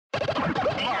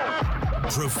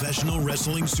Professional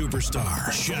wrestling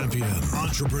superstar, champion,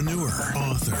 entrepreneur,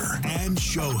 author, and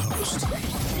show host.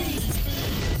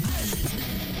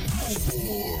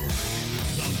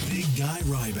 The Big Guy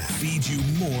Ryback feeds you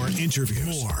more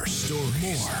interviews, more stories,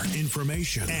 more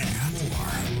information, and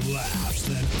more laughs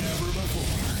than ever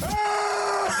before.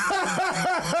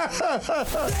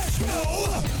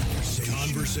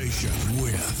 Conversation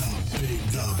with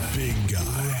the Big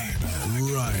Guy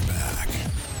Ryback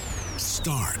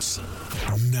starts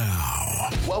now.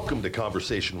 Welcome to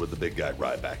Conversation with the Big Guy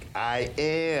Ryback. I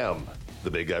am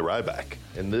the Big Guy Ryback.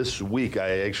 And this week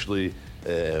I actually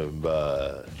am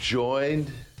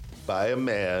joined by a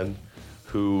man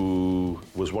who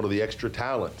was one of the extra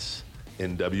talents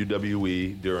in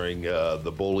WWE during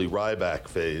the Bully Ryback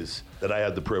phase that I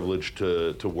had the privilege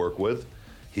to work with.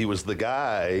 He was the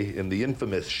guy in the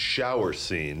infamous shower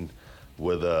scene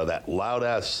with that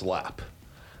loud-ass slap.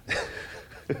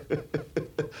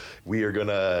 We are going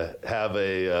to have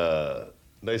a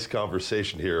nice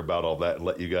conversation here about all that and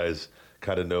let you guys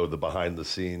kind of know the behind the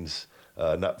scenes,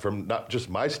 not just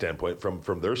my standpoint,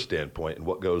 from their standpoint and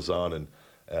what goes on.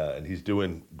 And he's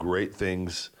doing great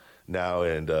things now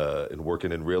and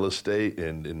working in real estate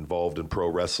and involved in pro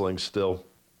wrestling still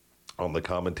on the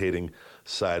commentating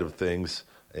side of things.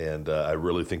 And I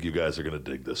really think you guys are going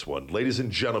to dig this one. Ladies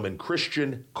and gentlemen,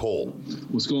 Christian Cole.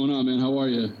 What's going on, man? How are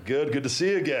you? Good to see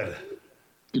you again.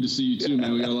 Good to see you too,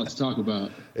 man. We got a lot to talk about.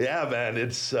 Yeah, man.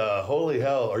 It's holy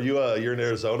hell. Are you you're in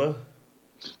Arizona?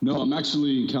 No, I'm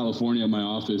actually in California. My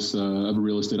office. I have a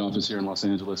real estate office here in Los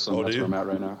Angeles, so that's where I'm at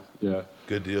right now. Yeah.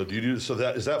 Good deal. Do you do so?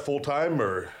 Is that full time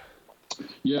or?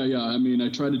 Yeah. I mean, I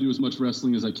try to do as much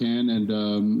wrestling as I can,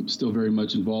 and still very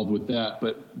much involved with that.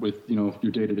 But with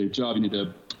your day-to-day job, you need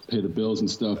to pay the bills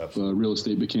and stuff. Real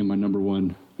estate became my number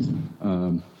one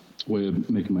way of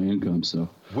making my income. So.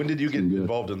 When did you get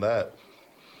involved in that?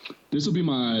 This will be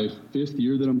my 5th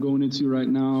year that I'm going into right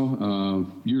now.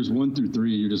 Years 1 through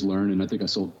 3, you're just learning. I think I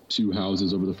sold 2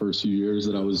 houses over the first few years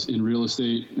that I was in real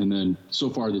estate. And then so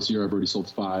far this year, I've already sold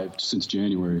 5 since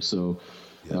January. So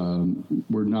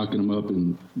we're knocking them up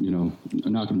and,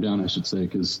 knocking them down, I should say,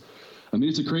 because, I mean,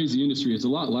 it's a crazy industry. It's a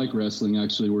lot like wrestling,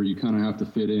 actually, where you kind of have to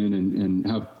fit in and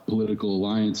have political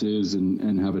alliances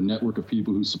and have a network of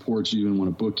people who support you and want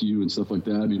to book you and stuff like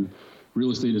that. I mean, real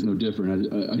estate is no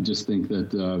different. I just think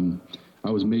that I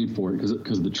was made for it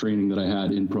because of the training that I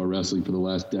had in pro wrestling for the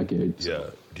last decade.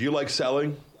 Yeah. Do you like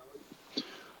selling?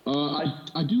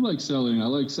 I do like selling. I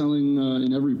like selling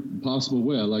in every possible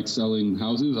way. I like selling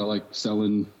houses. I like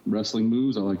selling wrestling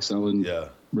moves. I like selling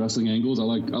wrestling angles. I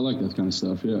like that kind of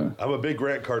stuff. Yeah. I'm a big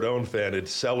Grant Cardone fan.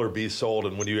 It's sell or be sold.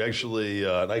 And when you actually,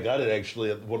 and I got it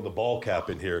actually at one of the ball cap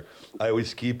in here. I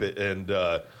always keep it. And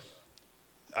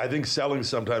I think selling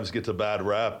sometimes gets a bad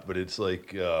rap, but it's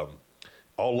like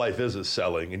all life is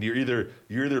selling. And you're either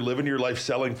living your life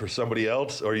selling for somebody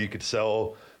else, or you could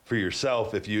sell for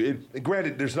yourself.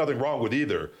 Granted, there's nothing wrong with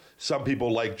either. Some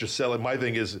people like just selling. My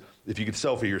thing is, if you could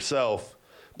sell for yourself,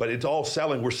 but it's all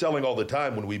selling. We're selling all the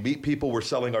time. When we meet people, we're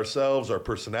selling ourselves, our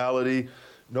personality,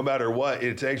 no matter what.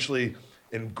 It's actually,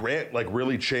 and Grant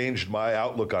really changed my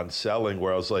outlook on selling,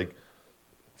 where I was like,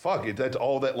 fuck it, that's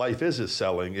all that life is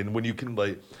selling. And when you can,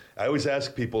 I always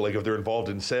ask people, if they're involved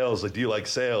in sales, do you like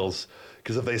sales?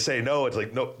 Because if they say no, it's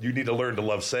no, you need to learn to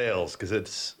love sales,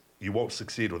 because you won't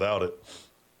succeed without it.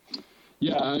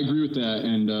 Yeah, I agree with that.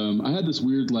 And I had this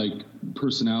weird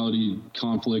personality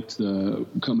conflict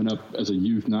coming up as a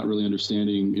youth, not really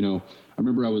understanding, I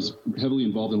remember I was heavily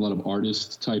involved in a lot of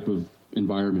artist type of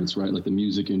environments, right? Like the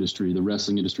music industry, the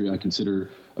wrestling industry, I consider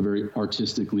a very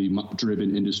artistically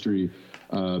driven industry.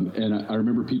 And I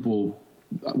remember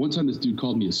one time this dude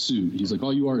called me a suit. He's like,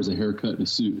 all you are is a haircut and a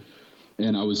suit.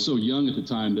 And I was so young at the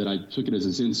time that I took it as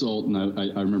an insult. And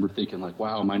I remember thinking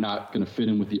wow, am I not going to fit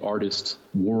in with the artist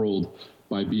world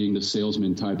by being the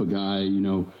salesman type of guy,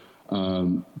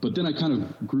 But then I kind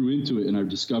of grew into it, and I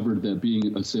discovered that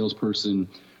being a salesperson,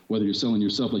 whether you're selling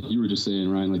yourself, like you were just saying,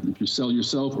 Ryan, if you sell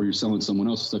yourself or you're selling someone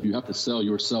else's stuff, you have to sell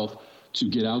yourself to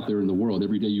get out there in the world.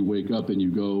 Every day you wake up and you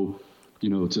go,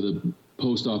 to the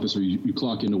post office or you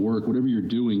clock into work, whatever you're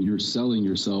doing, you're selling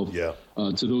yourself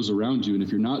to those around you. And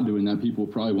if you're not doing that, people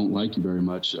probably won't like you very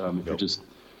much. If you're just,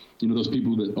 those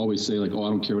people that always say I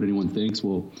don't care what anyone thinks.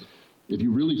 Well, if you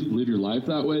really live your life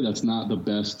that way, that's not the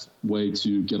best way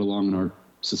to get along in our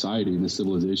society and the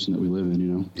civilization that we live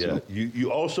in, Yeah. So.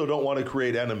 You also don't want to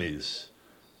create enemies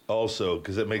also,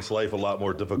 because it makes life a lot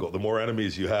more difficult. The more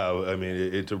enemies you have, I mean,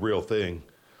 it's a real thing.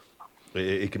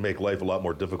 It can make life a lot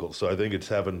more difficult. So I think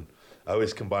it's I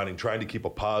always combining, trying to keep a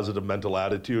positive mental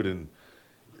attitude and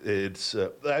it's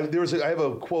I have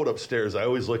a quote upstairs. I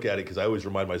always look at it because I always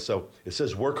remind myself. It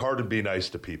says, "Work hard and be nice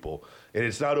to people," and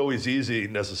it's not always easy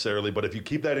necessarily. But if you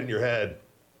keep that in your head,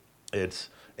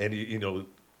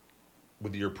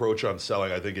 with your approach on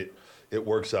selling, I think it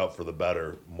works out for the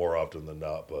better more often than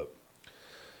not. But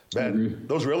man,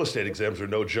 those real estate exams are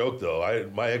no joke, though.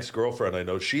 My ex-girlfriend, I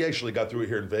know, she actually got through it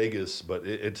here in Vegas, but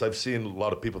I've seen a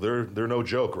lot of people. They're no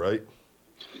joke, right?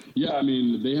 Yeah, I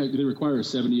mean, they require a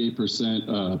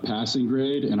 78% passing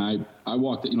grade, and I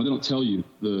walked. They don't tell you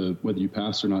whether you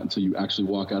passed or not until you actually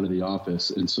walk out of the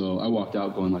office. And so I walked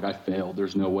out going like, I failed.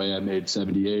 There's no way I made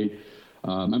 78.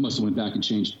 I must have went back and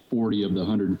changed 40 of the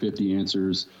 150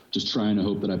 answers, just trying to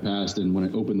hope that I passed. And when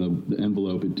I opened the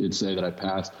envelope, it did say that I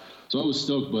passed. So I was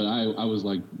stoked, but I was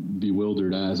like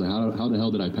bewildered as how the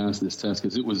hell did I pass this test?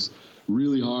 Because it was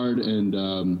really hard, and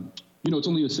it's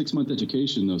only a 6-month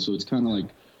education though, so it's kind of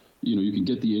like, you can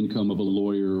get the income of a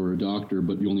lawyer or a doctor,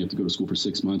 but you only have to go to school for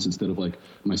 6 months instead of like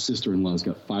my sister-in-law's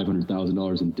got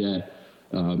 $500,000 in debt,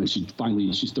 and she's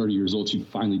 30 years old. She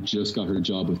finally just got her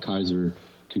job with Kaiser.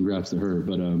 Congrats to her.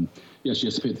 But she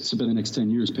has to spend the next 10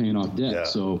 years paying off debt. Yeah.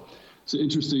 So it's an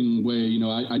interesting way.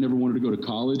 I never wanted to go to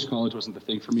college. College wasn't the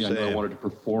thing for me. Same. I knew I wanted to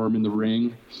perform in the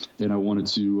ring, and I wanted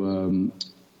to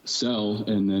sell,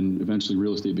 and then eventually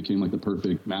real estate became like the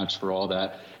perfect match for all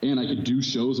that. And I could do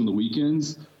shows on the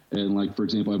weekends. And like, for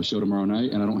example, I have a show tomorrow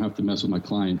night, and I don't have to mess with my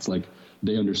clients. Like,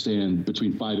 they understand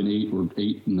between 5 and 8 or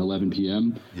 8 and 11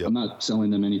 p.m. Yep. I'm not selling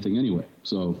them anything anyway.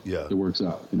 So It works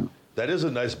out, That is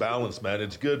a nice balance, man.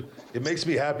 It's good. It makes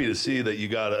me happy to see that you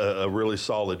got a really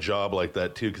solid job like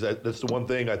that, too, because that's the one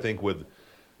thing I think with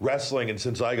wrestling, and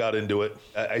since I got into it,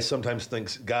 I sometimes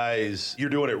think, guys, you're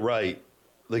doing it right.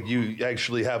 Like, you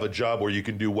actually have a job where you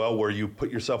can do well, where you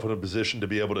put yourself in a position to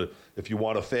be able to, if you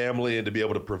want a family and to be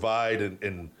able to provide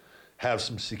and have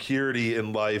some security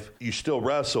in life, you still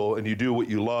wrestle and you do what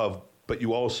you love, but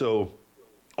you also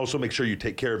make sure you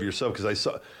take care of yourself, because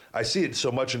I see it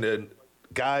so much in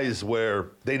guys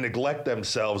where they neglect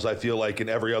themselves, I feel like, in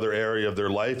every other area of their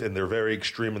life, and they're very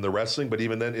extreme in the wrestling. But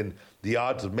even then, in the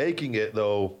odds of making it,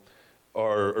 though,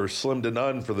 are slim to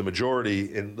none for the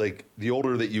majority. And like, the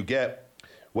older that you get,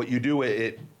 what you do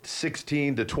at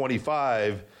 16 to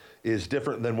 25 is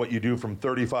different than what you do from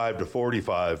 35 to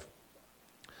 45.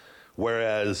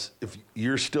 Whereas if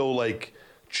you're still like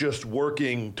just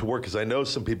working to work, because I know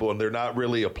some people and they're not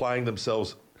really applying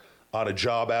themselves on a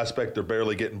job aspect, they're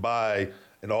barely getting by,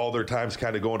 and all their time's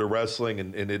kind of going to wrestling.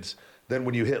 And it's then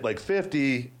when you hit like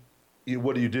 50,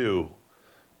 what do?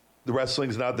 The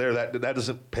wrestling's not there. That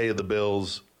doesn't pay the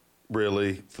bills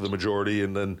really for the majority.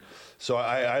 And then, so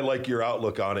I like your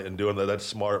outlook on it and doing that. That's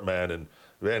smart, man. And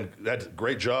man, that's a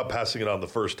great job passing it on the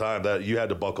first time. That you had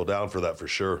to buckle down for that for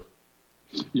sure.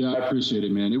 Yeah, I appreciate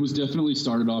it, man. It was definitely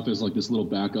started off as like this little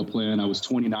backup plan. I was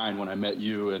 29 when I met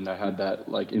you, and I had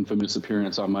that like infamous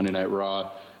appearance on Monday Night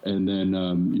Raw. And then,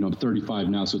 I'm 35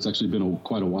 now, so it's actually been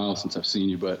quite a while since I've seen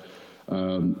you. But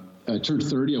I turned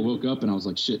 30, I woke up, and I was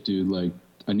like, shit, dude, like,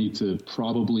 I need to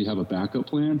probably have a backup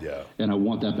plan. Yeah. And I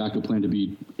want that backup plan to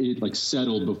be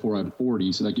settled before I'm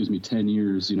 40. So that gives me 10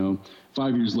 years,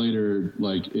 5 years later,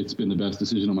 like, it's been the best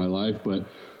decision of my life. But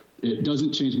it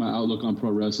doesn't change my outlook on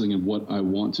pro wrestling and what I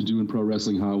want to do in pro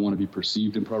wrestling, how I want to be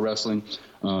perceived in pro wrestling.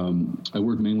 I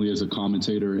work mainly as a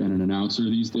commentator and an announcer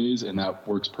these days, and that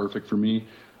works perfect for me.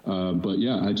 But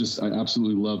yeah, I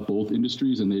absolutely love both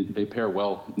industries, and they pair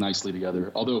nicely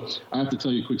together. Although I have to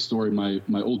tell you a quick story.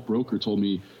 My old broker told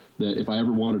me that if I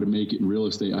ever wanted to make it in real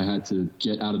estate, I had to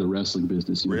get out of the wrestling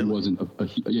business. Really?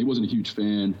 He wasn't a huge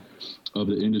fan of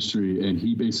the industry, and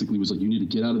he basically was like, you need to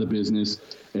get out of the business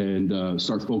and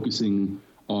start focusing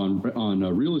on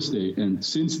real estate. And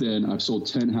since then, I've sold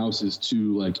 10 houses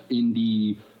to like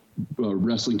indie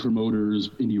wrestling promoters,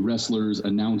 indie wrestlers,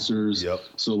 announcers. Yep.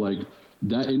 So like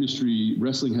that industry,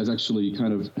 wrestling has actually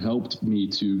kind of helped me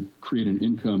to create an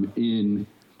income in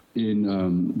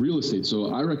real estate.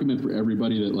 So I recommend for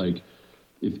everybody that like,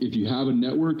 if you have a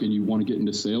network and you want to get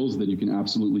into sales, then you can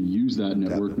absolutely use that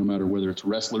network, no matter whether it's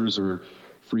wrestlers or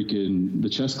freaking the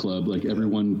chess club. Like,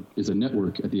 everyone is a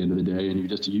network at the end of the day, and you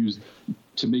just use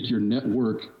to make your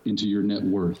network into your net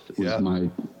worth was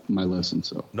my lesson.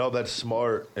 So no, that's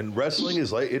smart. And wrestling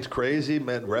is like, it's crazy,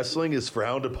 man. Wrestling is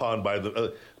frowned upon by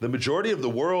the majority of the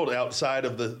world outside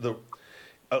of the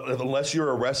unless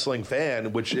you're a wrestling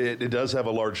fan, which it does have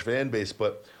a large fan base,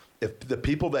 but if the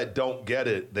people that don't get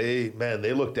it, they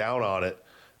look down on it.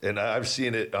 And I've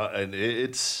seen it, and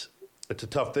it's a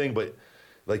tough thing. But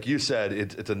like you said,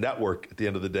 it's a network at the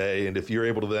end of the day. And if you're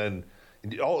able to then,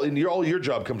 all your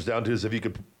job comes down to is if you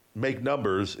could make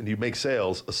numbers and you make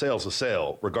sales, a sale's a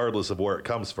sale, regardless of where it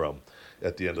comes from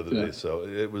at the end of the day. So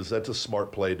that's a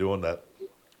smart play doing that.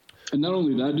 And not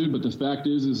only that, dude, but the fact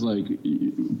is like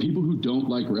people who don't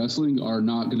like wrestling are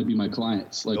not going to be my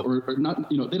clients. Like, or not,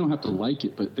 they don't have to like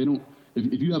it, but they don't.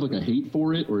 If you have like a hate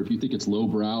for it, or if you think it's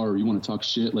lowbrow, or you want to talk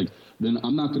shit, like, then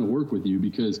I'm not going to work with you,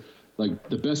 because like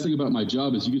the best thing about my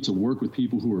job is you get to work with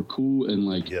people who are cool and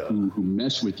like who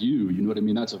mesh with you. You know what I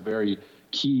mean? That's a very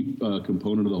key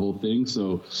component of the whole thing.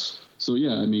 So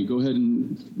yeah, I mean, go ahead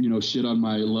and, shit on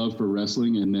my love for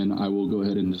wrestling, and then I will go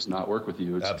ahead and just not work with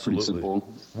you. It's Absolutely. Pretty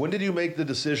simple. When did you make the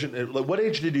decision? What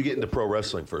age did you get into pro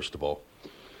wrestling, first of all?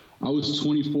 I was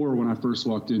 24 when I first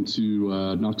walked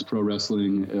into Knox Pro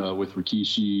Wrestling with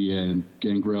Rikishi and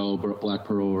Gangrel, Black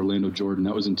Pearl, Orlando Jordan.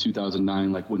 That was in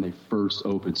 2009, like when they first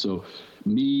opened. So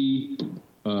me,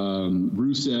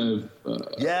 Rusev,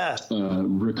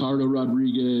 Ricardo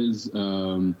Rodriguez,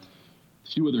 a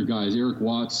few other guys, Eric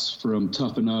Watts from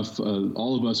Tough Enough.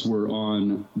 All of us were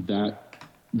on that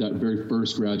very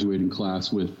first graduating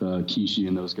class with Kishi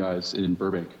and those guys in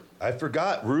Burbank. I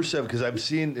forgot Rusev because I've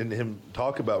seen him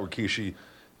talk about Rikishi.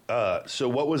 So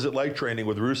what was it like training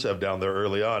with Rusev down there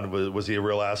early on? Was he a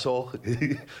real asshole?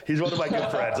 He's one of my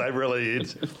good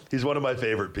friends. He's one of my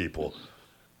favorite people.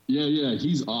 Yeah,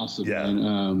 he's awesome,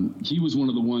 man. He was one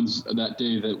of the ones that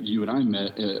day that you and I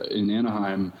met in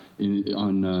Anaheim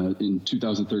in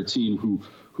 2013 who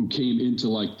came into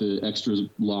like the extras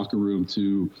locker room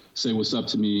to say what's up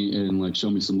to me and like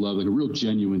show me some love, like a real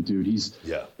genuine dude.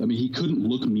 I mean, he couldn't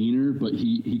look meaner, but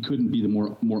he couldn't be the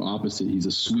more opposite. He's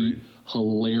a sweet,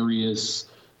 hilarious,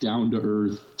 down to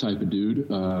earth type of dude.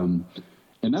 And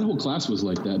that whole class was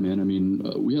like that, man. I mean,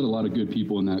 we had a lot of good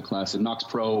people in that class, and Knox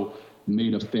Pro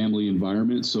made a family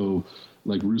environment. So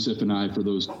like Rusev and I, for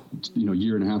those,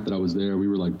 year and a half that I was there, we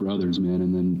were like brothers, man.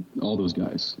 And then all those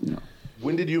guys,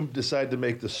 When did you decide to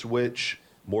make the switch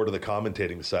more to the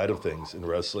commentating side of things in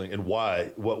wrestling, and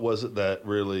why? What was it that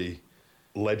really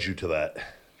led you to that?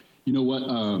 You know what?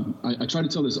 I try to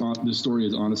tell this story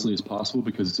as honestly as possible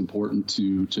because it's important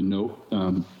to note.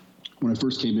 When I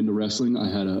first came into wrestling, I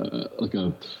had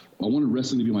I wanted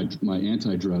wrestling to be my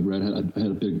anti-drug, right? I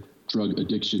had a big drug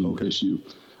addiction issue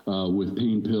with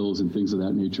pain pills and things of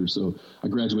that nature. So I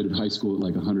graduated high school at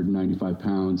like 195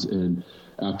 pounds, and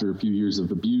after a few years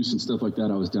of abuse and stuff like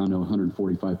that, I was down to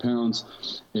 145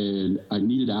 pounds, and I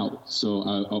needed out.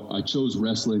 So I chose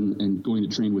wrestling and going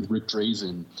to train with Rick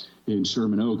Drazen in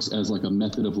Sherman Oaks as like a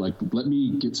method of like, let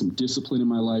me get some discipline in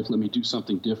my life. Let me do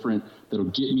something different that'll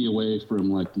get me away from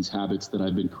like these habits that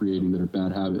I've been creating that are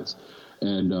bad habits.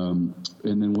 And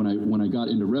then when I got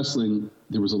into wrestling,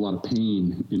 there was a lot of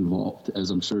pain involved,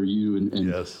 as I'm sure you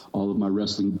and all of my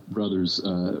wrestling brothers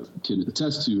can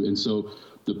attest to. And so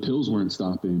the pills weren't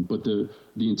stopping, but the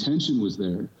intention was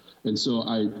there. And so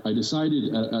I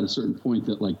decided at a certain point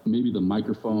that like maybe the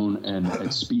microphone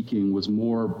and speaking was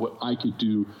more what I could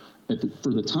do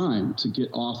for the time to get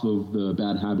off of the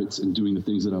bad habits and doing the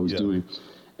things that I was doing.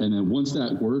 And then once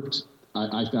that worked,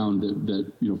 I found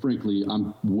that frankly,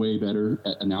 I'm way better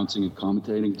at announcing and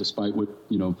commentating, despite what,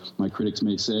 my critics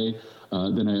may say,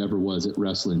 than I ever was at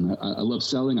wrestling. I love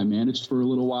selling. I managed for a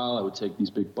little while. I would take these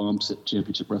big bumps at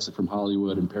Championship Wrestling from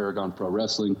Hollywood and Paragon Pro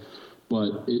Wrestling.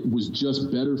 But it was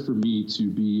just better for me to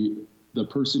be the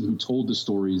person who told the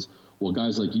stories while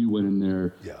guys like you went in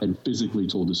there and physically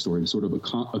told the story, sort of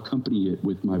accompany it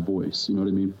with my voice. You know what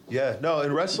I mean? Yeah, no,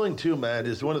 and wrestling too, man,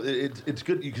 is it's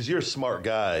good because you're a smart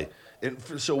guy. And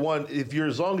so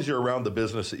as long as you're around the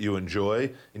business that you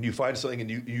enjoy and you find something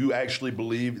and you actually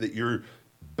believe that you're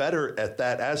better at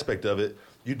that aspect of it,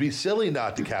 you'd be silly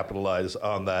not to capitalize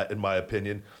on that, in my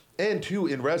opinion. And two,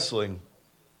 in wrestling,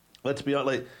 let's be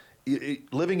honest,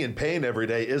 living in pain every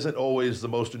day isn't always the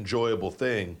most enjoyable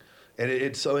thing. And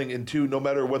it's something, and two, no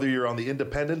matter whether you're on the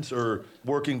independents or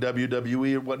working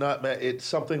WWE or whatnot, man, it's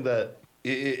something that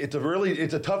it's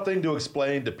a tough thing to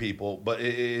explain to people, but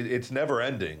it's never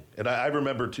ending. And I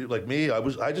remember too, like me,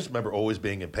 I just remember always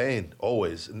being in pain,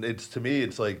 always. And to me,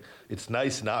 it's like, it's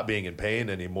nice not being in pain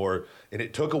anymore. And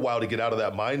it took a while to get out of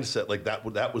that mindset. Like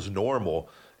that was normal.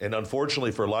 And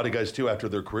unfortunately for a lot of guys too, after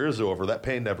their careers are over, that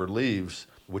pain never leaves,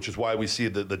 which is why we see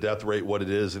the death rate, what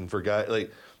it is. And for guys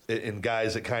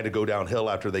that kind of go downhill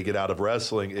after they get out of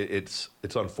wrestling, it's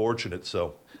unfortunate.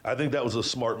 So I think that was a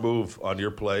smart move on your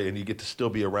play, and you get to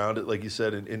still be around it, like you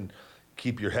said, and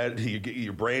keep your head,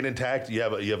 your brain intact. You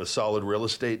have a solid real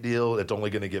estate deal that's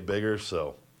only going to get bigger.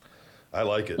 So I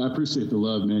like it. I appreciate the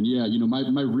love, man. Yeah,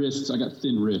 my wrists, I got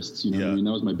thin wrists, what I mean?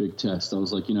 That was my big test. I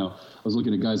was like, I was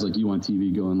looking at guys like you on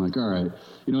TV going like, all right,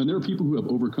 and there are people who have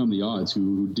overcome the odds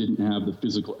who didn't have the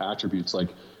physical attributes, like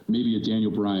maybe a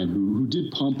Daniel Bryan who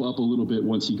did pump up a little bit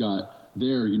once he got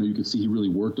there. You could see he really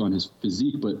worked on his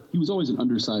physique, but he was always an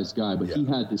undersized guy, but he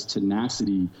had this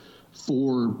tenacity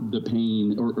for the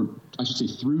pain, or I should say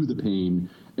through the pain,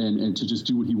 and to just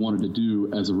do what he wanted to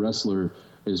do as a wrestler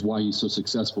is why he's so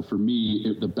successful. For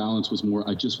me, the balance was more,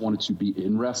 I just wanted to be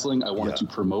in wrestling. I wanted to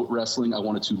promote wrestling. I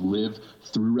wanted to live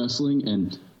through wrestling.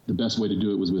 And the best way to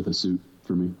do it was with a suit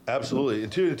for me. Absolutely.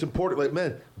 And, dude, it's important. Like,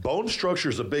 man, bone structure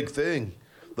is a big thing.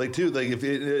 Like, dude, like, if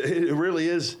it really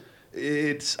is,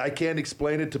 I can't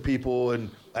explain it to people. And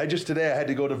today I had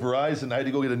to go to Verizon. I had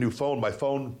to go get a new phone. My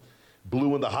phone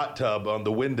blew in the hot tub on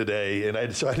the wind today.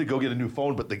 And so I had to go get a new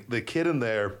phone. But the kid in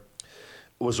there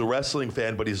was a wrestling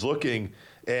fan, but he's looking,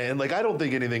 and like, I don't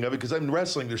think anything of it, because in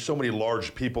wrestling, there's so many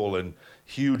large people and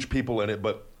huge people in it,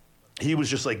 but he was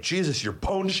just like, Jesus, your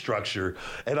bone structure.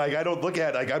 And like, I don't look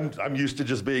at it, like, I'm used to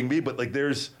just being me, but like,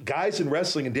 there's guys in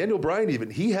wrestling, and Daniel Bryan even,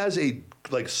 he has a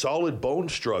like solid bone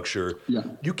structure. Yeah.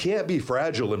 You can't be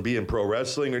fragile and be in pro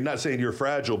wrestling. Or not saying you're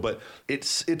fragile, but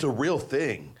it's a real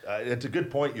thing. It's a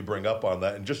good point you bring up on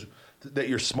that, and just that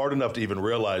you're smart enough to even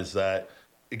realize that.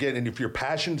 Again, and if your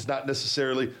passion's not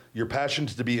necessarily, your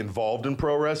passion's to be involved in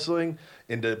pro wrestling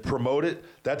and to promote it,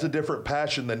 that's a different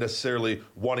passion than necessarily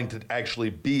wanting to actually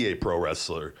be a pro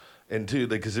wrestler. And too,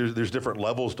 because there's different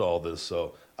levels to all this.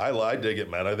 So I dig it,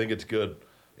 man. I think it's good.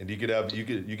 And you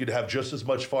could have just as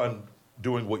much fun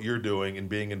doing what you're doing and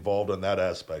being involved in that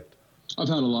aspect. I've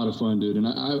had a lot of fun, dude. And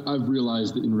I've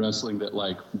realized in wrestling that,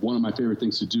 like, one of my favorite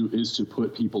things to do is to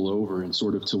put people over and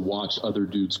sort of to watch other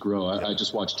dudes grow. I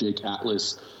just watched Jake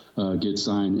Atlas get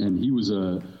signed, and he was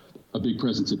a big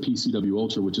presence at PCW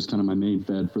Ultra, which is kind of my main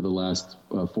fed for the last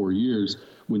 4 years.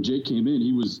 When Jake came in,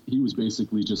 he was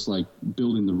basically just like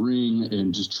building the ring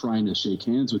and just trying to shake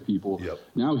hands with people. Yep.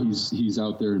 Now he's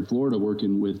out there in Florida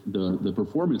working with the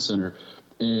Performance Center.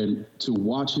 And to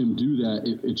watch him do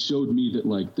that, it showed me that,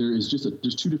 like, there's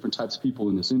two different types of people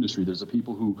in this industry. There's the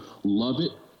people who love it,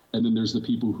 and then there's the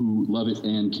people who love it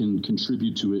and can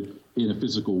contribute to it in a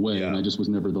physical way. Yeah. And I just was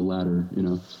never the latter,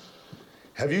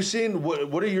 Have you seen,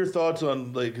 what are your thoughts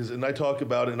on, like, and I talk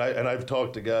about it, and I've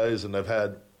talked to guys, and I've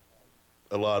had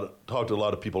talked to a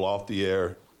lot of people off the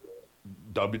air,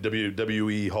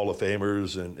 WWE Hall of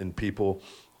Famers and people,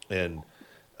 and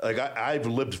like, I've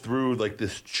lived through like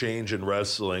this change in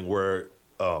wrestling where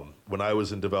when I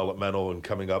was in developmental and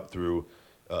coming up through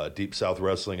Deep South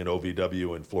Wrestling and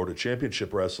OVW and Florida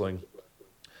Championship Wrestling,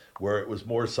 where it was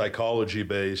more psychology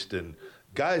based, and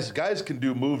guys can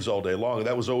do moves all day long. And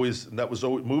that was always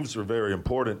moves were very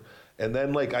important. And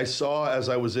then, like, I saw as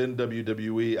I was in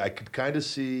WWE, I could kind of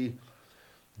see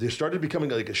there started becoming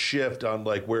like a shift on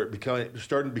like where it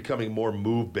started becoming more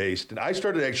move based, and I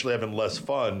started actually having less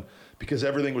fun because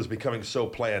everything was becoming so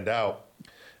planned out,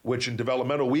 which in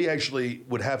developmental, we actually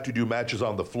would have to do matches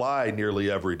on the fly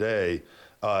nearly every day.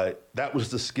 That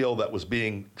was the skill that was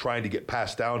trying to get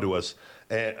passed down to us.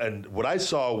 And what I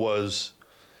saw was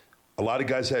a lot of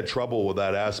guys had trouble with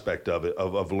that aspect of it,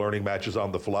 of learning matches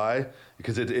on the fly,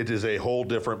 because it is a whole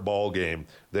different ball game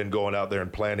than going out there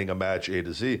and planning a match A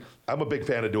to Z. I'm a big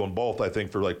fan of doing both, I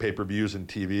think, for like pay-per-views and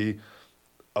TV,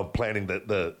 of planning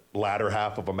the latter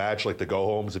half of a match, like the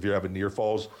go-homes, if you're having near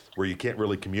falls, where you can't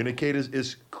really communicate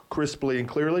as crisply and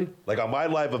clearly. Like on my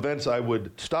live events, I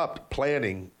would stop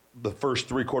planning the first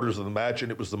 3/4 of the match,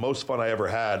 and it was the most fun I ever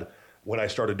had when I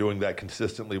started doing that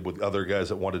consistently with other guys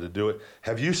that wanted to do it.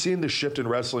 Have you seen the shift in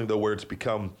wrestling, though, where it's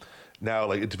become now,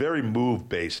 like, it's very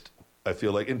move-based, I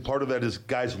feel like? And part of that is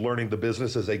guys learning the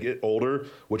business as they get older,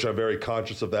 which I'm very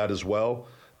conscious of that as well.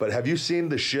 But have you seen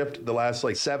the shift the last,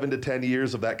 like, 7 to 10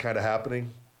 years of that kind of happening?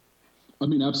 I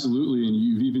mean, absolutely. And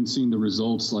you've even seen the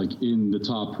results, like, in the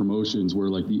top promotions where,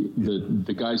 like,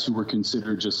 the guys who were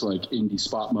considered just, like, indie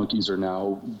spot monkeys are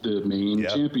now the main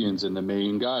champions and the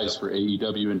main guys for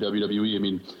AEW and WWE. I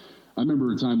mean, I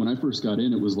remember a time when I first got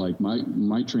in, it was like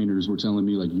my trainers were telling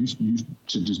me, like, you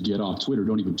should just get off Twitter.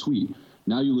 Don't even tweet.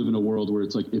 Now you live in a world where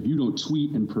it's like, if you don't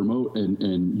tweet and promote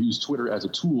and use Twitter as a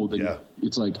tool, then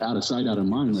it's like out of sight, out of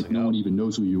mind. Like, no one even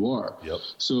knows who you are. Yep.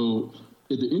 So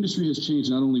the industry has changed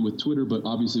not only with Twitter, but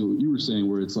obviously what you were saying,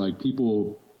 where it's like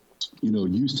people,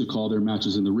 used to call their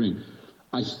matches in the ring.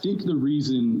 I think the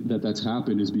reason that that's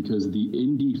happened is because the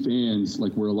indie fans,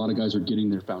 like where a lot of guys are getting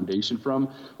their foundation from,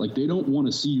 like they don't want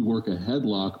to see you work a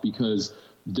headlock because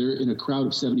they're in a crowd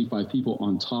of 75 people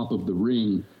on top of the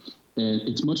ring. And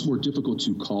it's much more difficult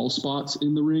to call spots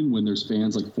in the ring when there's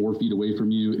fans like 4 feet away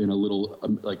from you in a little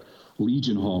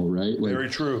Legion Hall, right? Like, very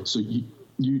true. So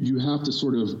you have to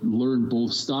sort of learn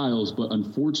both styles, but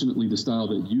unfortunately the style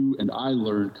that you and I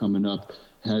learned coming up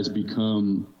has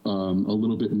become a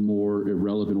little bit more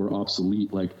irrelevant or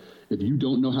obsolete. Like, if you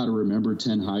don't know how to remember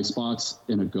 10 high spots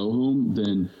in a go home,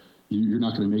 then you're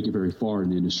not going to make it very far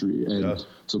in the industry. And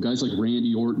so guys like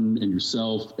Randy Orton and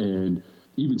yourself, and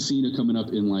even Cena coming up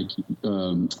in like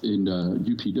in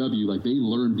UPW, like they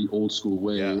learned the old school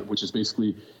way, which is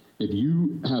basically, if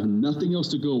you have nothing else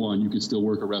to go on, you can still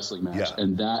work a wrestling match.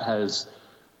 And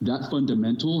that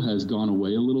fundamental has gone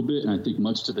away a little bit, and I think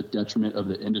much to the detriment of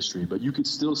the industry. But you could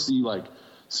still see like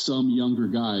some younger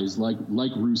guys like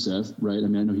Rusev, right? I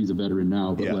mean, I know he's a veteran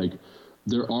now, but like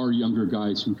there are younger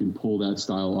guys who can pull that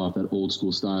style off, that old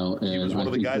school style. And he was one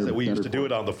of the guys that we used to do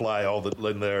it on the fly all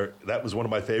in there. That was one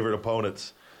of my favorite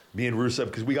opponents, me and Rusev,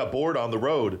 because we got bored on the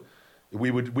road. We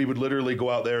would literally go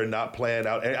out there and not plan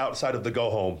outside of the go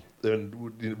home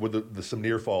and with some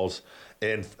near falls.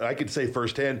 And I could say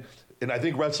firsthand, and I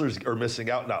think wrestlers are missing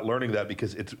out not learning that,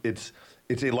 because it's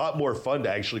a lot more fun to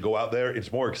actually go out there.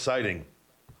 It's more exciting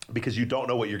because you don't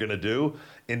know what you're going to do,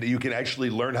 and you can actually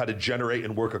learn how to generate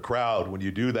and work a crowd when you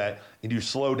do that. And you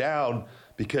slow down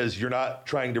because you're not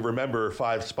trying to remember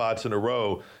 5 spots in a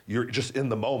row. You're just in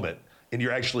the moment, and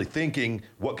you're actually thinking,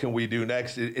 what can we do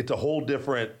next? It's a whole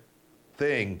different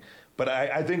thing. But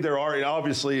I think there are, and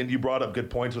obviously, and you brought up good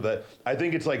points with that, I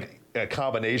think it's like a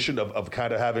combination of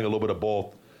kind of having a little bit of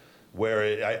both,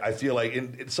 where I feel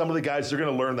like some of the guys, they're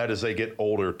going to learn that as they get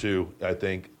older too, I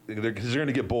think, because they're going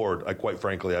to get bored, quite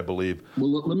frankly, I believe.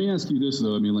 Well, let me ask you this,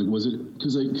 though. I mean, like, was it,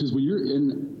 because when you're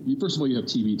in, first of all, you have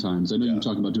TV times. I know you're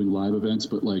talking about doing live events,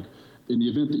 but like in the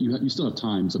event that you still have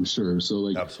times, I'm sure. So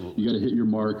like, absolutely, you got to hit your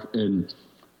mark. And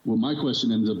what my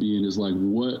question ends up being is like,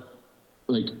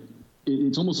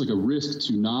 it's almost like a risk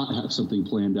to not have something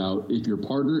planned out if your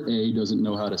partner, A, doesn't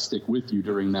know how to stick with you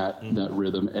during that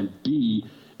rhythm, and B,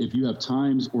 if you have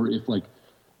times, or if like,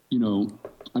 you know,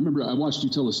 I remember I watched you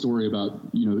tell a story about,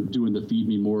 you know, doing the Feed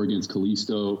Me More against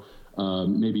Kalisto,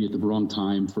 maybe at the wrong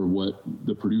time for what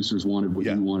the producers wanted, what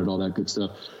you wanted, all that good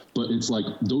stuff. But it's like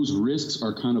those risks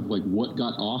are kind of like what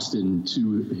got Austin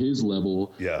to his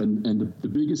level. Yeah. And the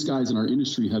biggest guys in our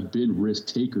industry have been risk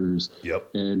takers.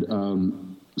 Yep.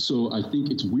 And so I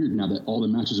think it's weird now that all the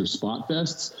matches are spot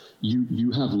fests.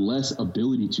 You have less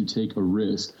ability to take a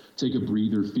risk, take a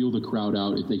breather, feel the crowd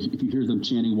out. If you hear them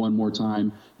chanting one more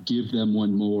time, give them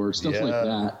one more, stuff like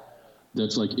that.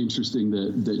 That's like interesting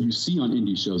that you see on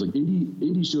indie shows. Like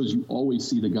indie shows, you always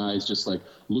see the guys just like,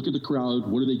 look at the crowd.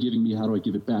 What are they giving me? How do I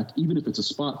give it back? Even if it's a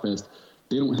spot fest,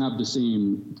 they don't have the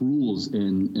same rules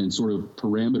and sort of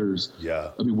parameters.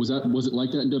 Yeah. I mean, was it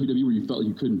like that in WWE where you felt like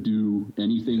you couldn't do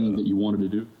anything that you wanted to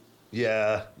do?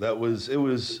 Yeah, it was,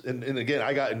 and again,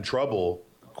 I got in trouble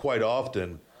quite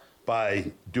often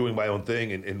by doing my own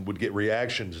thing and would get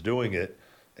reactions doing it.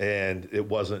 And it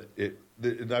wasn't,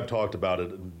 and I've talked about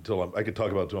it I could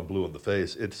talk about it until I'm blue in the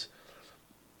face.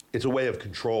 It's a way of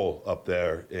control up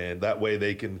there. And that way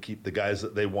they can keep the guys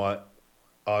that they want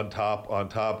on top.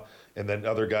 And then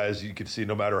other guys, you can see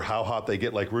no matter how hot they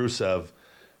get, like Rusev,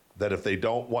 that if they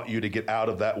don't want you to get out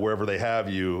of that wherever they have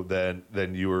you, then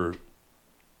you're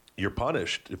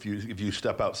punished if you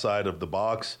step outside of the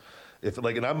box.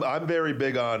 And I'm very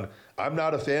big on, I'm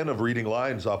not a fan of reading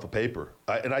lines off of paper.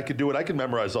 I could do it. I can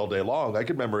memorize all day long. I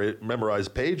could memorize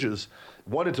pages.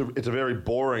 One, it's a very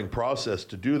boring process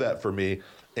to do that for me,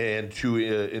 and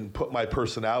to put my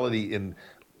personality in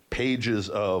pages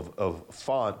of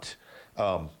font.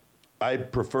 I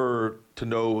prefer to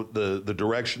know the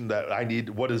direction that I need.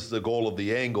 What is the goal of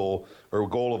the angle or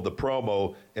goal of the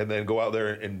promo, and then go out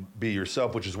there and be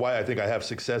yourself, which is why I think I have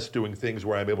success doing things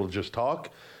where I'm able to just talk,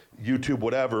 YouTube,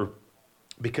 whatever,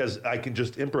 because I can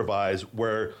just improvise,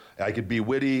 where I could be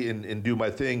witty and do my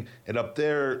thing. And up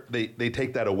there, they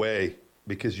take that away,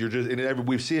 because you're just, and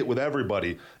we see it with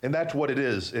everybody, and that's what it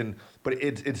is. But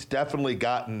it's definitely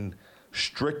gotten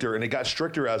stricter, and it got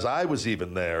stricter as I was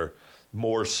even there,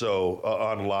 more so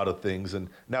on a lot of things. And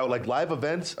now, like live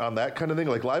events, on that kind of thing,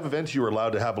 like live events, you were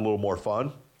allowed to have a little more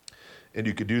fun. And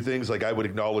you could do things like, I would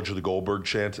acknowledge the Goldberg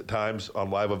chants at times on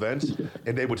live events,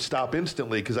 and they would stop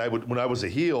instantly, because when I was a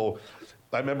heel,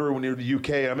 I remember when you were in the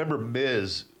UK, I remember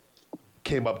Miz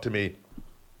came up to me,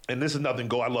 and this is nothing,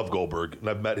 I love Goldberg, and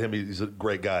I've met him, he's a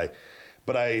great guy.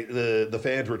 But the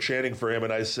fans were chanting for him,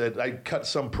 and I cut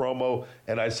some promo,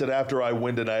 and I said, after I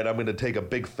win tonight, I'm going to take a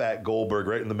big fat Goldberg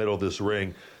right in the middle of this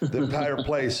ring. The entire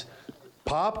place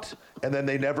popped, and then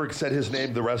they never said his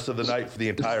name the rest of the night for the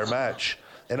entire match.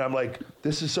 And I'm like,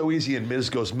 this is so easy. And Miz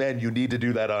goes, man, you need to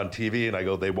do that on TV. And I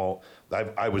go, they won't.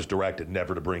 I was directed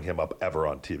never to bring him up ever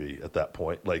on TV at that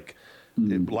point. Like,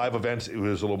 live events, it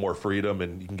was a little more freedom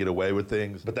and you can get away with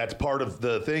things. But that's part of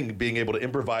the thing, being able to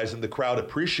improvise. And the crowd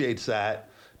appreciates that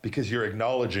because you're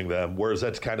acknowledging them, whereas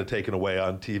that's kind of taken away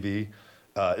on TV.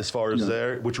 As far as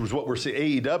there, which was what we're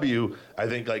seeing. AEW, I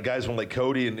think, like guys like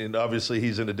Cody, and obviously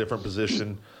he's in a different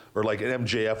position, or like an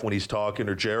MJF when he's talking,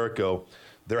 or Jericho,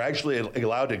 they're actually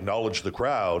allowed to acknowledge the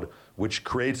crowd, which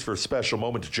creates for special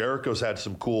moments. Jericho's had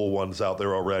some cool ones out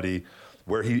there already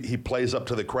where he plays up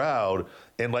to the crowd,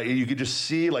 and like you could just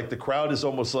see like the crowd is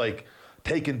almost like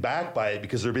taken back by it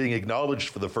because they're being acknowledged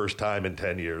for the first time in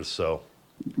 10 years. So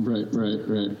Right.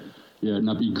 Yeah,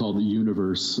 not being called the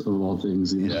universe of all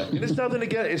things. Yeah, and it's nothing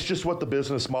again. It's just what the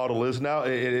business model is now.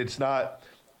 It's not,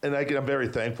 and I'm very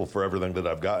thankful for everything that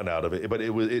I've gotten out of it. But it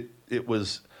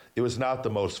was not the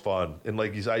most fun. And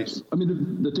like I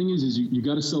mean, the thing is you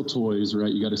got to sell toys,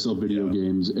 right? You got to sell video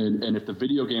games, and if the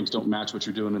video games don't match what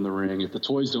you're doing in the ring, if the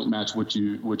toys don't match what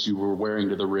you were wearing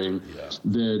to the ring,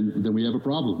 then we have a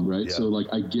problem, right? Yeah. So like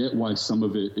I get why some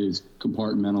of it is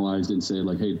compartmentalized and say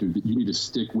like, hey, dude, you need to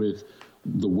stick with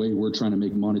the way we're trying to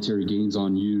make monetary gains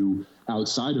on you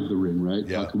outside of the ring, right?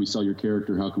 Yeah. How can we sell your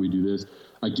character? How can we do this?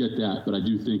 I get that, but I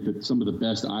do think that some of the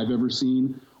best I've ever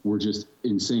seen were just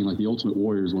insane. Like the Ultimate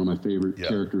Warrior is one of my favorite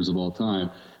characters of all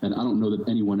time, and I don't know that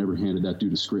anyone ever handed that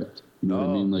dude a script. You know what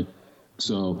I mean? Like,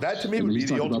 so that to me would be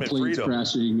the ultimate freedom.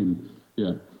 Crashing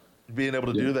and being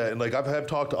able to do that, and like I've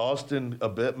talked to Austin a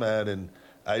bit, man, and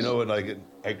I know, and like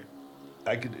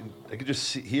I could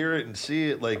just hear it and see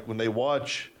it, like when they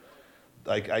watch.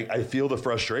 Like I feel the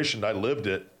frustration. I lived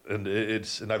it, and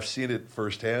and I've seen it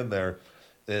firsthand there.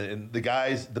 And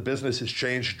the business has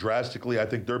changed drastically. I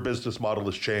think their business model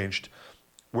has changed,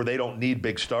 where they don't need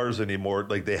big stars anymore.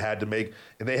 Like they had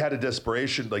a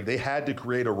desperation. Like they had to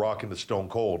create a Rock and a Stone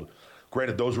Cold.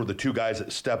 Granted, those were the two guys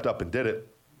that stepped up and did it,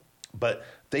 but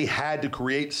they had to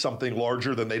create something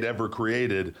larger than they'd ever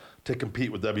created to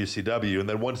compete with WCW. And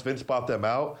then once Vince bought them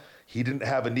out, he didn't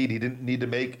have a need. He didn't need to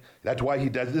make. That's why he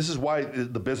does. This is why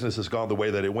the business has gone the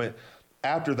way that it went.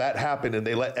 After that happened, and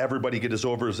they let everybody get as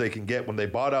over as they can get when they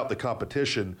bought out the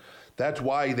competition. That's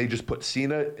why they just put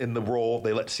Cena in the role.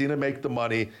 They let Cena make the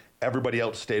money. Everybody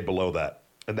else stayed below that.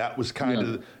 And that was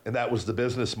that was the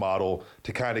business model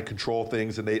to kind of control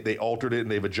things. And they altered it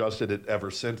and they've adjusted it ever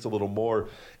since a little more.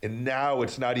 And now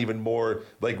it's not even more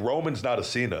like Roman's not a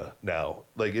Cena now.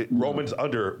 Like Roman's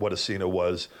under what a Cena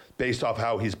was based off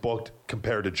how he's booked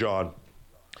compared to John.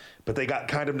 But they got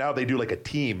kind of now they do like a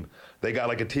team. They got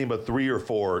like a team of 3 or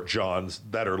 4 Johns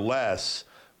that are less,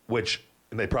 and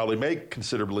they probably make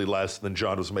considerably less than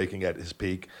John was making at his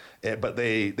peak. But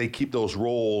they keep those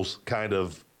roles kind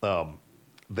of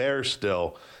there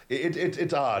still.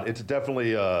 It's odd. It's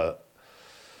definitely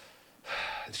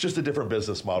it's just a different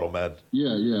business model, man.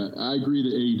 Yeah. I agree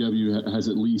that AEW has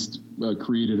at least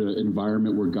created an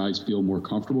environment where guys feel more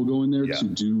comfortable going there to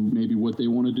do maybe what they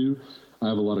want to do. I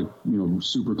have a lot of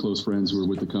super close friends who are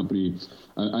with the company.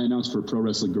 I announced for Pro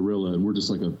Wrestling Guerrilla, and we're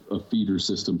just like a feeder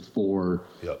system for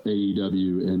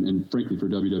AEW and frankly for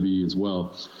WWE as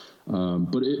well.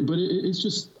 But it's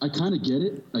just, I kind of get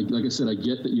it. Like I said, I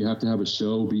get that you have to have a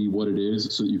show be what it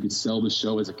is so that you can sell the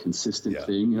show as a consistent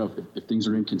thing. If things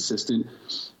are inconsistent,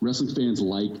 wrestling fans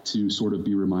like to sort of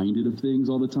be reminded of things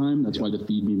all the time. That's why the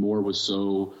Feed Me More was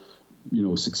so,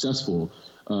 successful.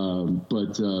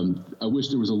 But I wish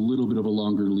there was a little bit of a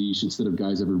longer leash instead of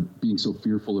guys ever being so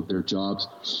fearful of their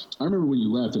jobs. I remember when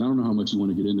you left, and I don't know how much you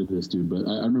want to get into this, dude, but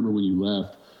I remember when you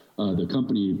left the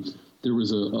company, there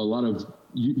was a lot of,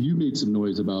 you made some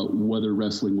noise about whether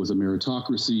wrestling was a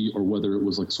meritocracy or whether it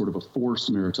was like sort of a forced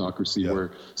meritocracy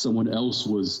where someone else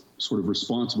was sort of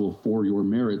responsible for your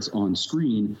merits on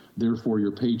screen, therefore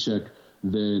your paycheck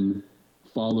then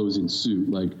follows in suit.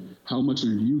 Like, how much are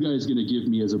you guys going to give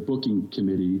me as a booking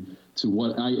committee to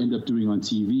what I end up doing on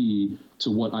TV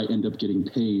to what I end up getting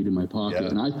paid in my pocket?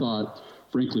 And I thought,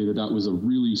 frankly, that was a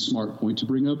really smart point to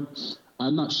bring up.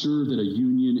 I'm not sure that a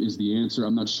union is the answer.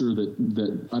 I'm not sure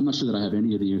that I have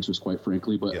any of the answers, quite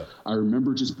frankly. But I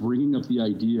remember just bringing up the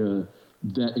idea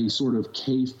that a sort of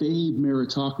kayfabe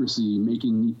meritocracy,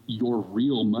 making your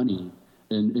real money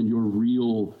and your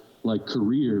real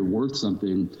career worth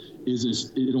something,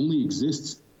 it only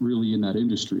exists really in that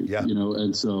industry.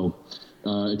 And so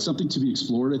it's something to be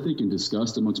explored, I think, and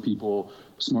discussed amongst people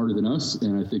smarter than us.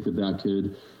 And I think that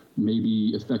could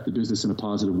maybe affect the business in a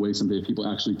positive way someday if people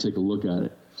actually take a look at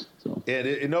it. So. And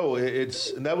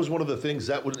and that was one of the things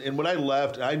and when I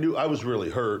left, I knew I was really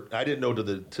hurt. I didn't know to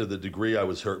the degree I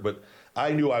was hurt, but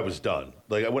I knew I was done.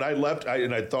 Like when I left,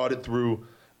 I thought it through,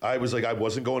 I was like, I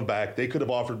wasn't going back. They could have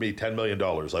offered me $10 million.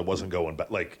 I wasn't going back.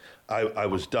 Like, I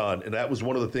was done. And that was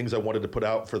one of the things I wanted to put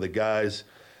out for the guys,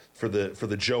 for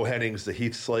the Joe Hennings, the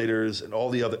Heath Slaters, and all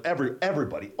the other,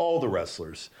 everybody, all the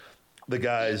wrestlers, the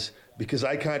guys, because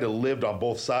I kind of lived on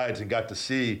both sides and got to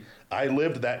see. I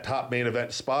lived that top main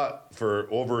event spot for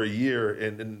over a year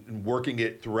and working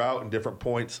it throughout in different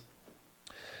points.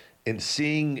 And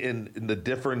seeing in the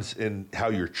difference in how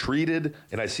you're treated,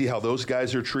 and I see how those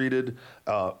guys are treated,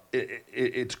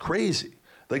 it's crazy.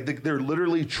 Like they're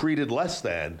literally treated less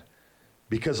than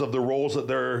because of the roles that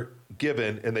they're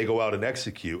given, and they go out and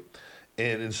execute.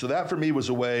 And so that for me was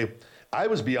a way. I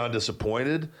was beyond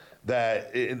disappointed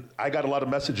that I got a lot of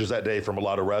messages that day from a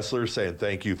lot of wrestlers saying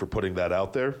thank you for putting that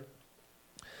out there.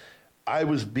 I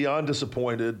was beyond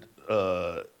disappointed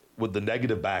with the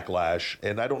negative backlash,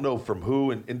 and I don't know from who,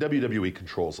 and WWE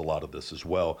controls a lot of this as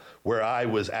well, where I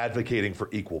was advocating for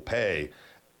equal pay.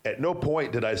 At no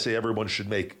point did I say everyone should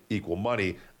make equal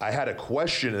money. I had a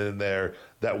question in there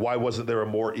that why wasn't there a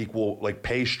more equal like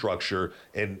pay structure,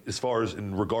 and as far as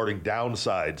in regarding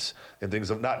downsides and things.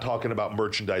 I'm not talking about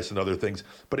merchandise and other things,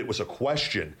 but it was a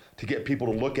question to get people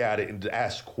to look at it and to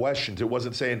ask questions. It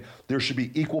wasn't saying there should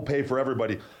be equal pay for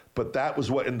everybody. But that was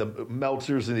what, in the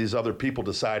Meltzers and these other people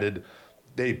decided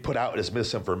they put out as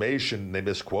misinformation. They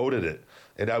misquoted it.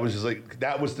 And I was just like,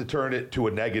 that was to turn it to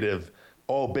a negative,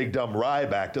 oh, big dumb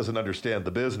Ryback doesn't understand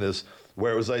the business,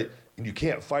 where it was like, you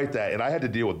can't fight that. And I had to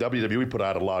deal with WWE put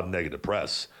out a lot of negative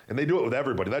press. And they do it with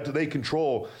everybody. That they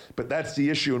control. But that's the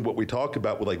issue in what we talk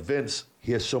about with like Vince.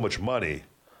 He has so much money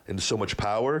and so much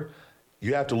power.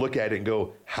 You have to look at it and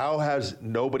go, how has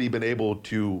nobody been able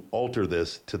to alter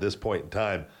this to this point in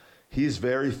time? He's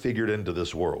very figured into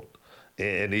this world,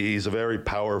 and he's a very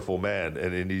powerful man,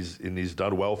 and he's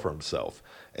done well for himself.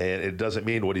 And it doesn't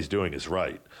mean what he's doing is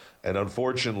right. And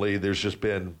unfortunately, there's just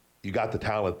been, you got the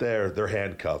talent there, they're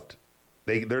handcuffed.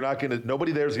 They're not going to,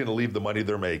 nobody there is going to leave the money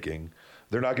they're making.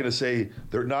 They're not going to say,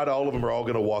 not all of them are all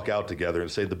going to walk out together and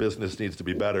say the business needs to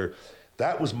be better.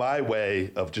 That was my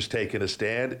way of just taking a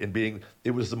stand and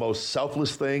it was the most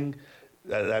selfless thing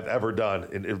that I've ever done.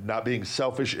 And not being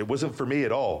selfish, it wasn't for me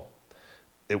at all.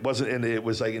 It wasn't, and it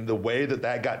was like in the way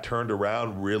that got turned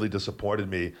around really disappointed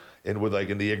me, and with like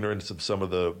in the ignorance of some of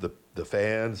the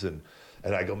fans, and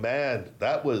I go, man,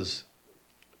 that was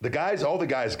the guys. All the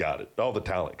guys got it, all the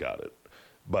talent got it,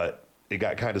 but it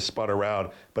got kind of spun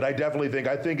around. But I definitely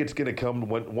think it's going to come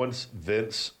once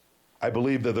Vince. I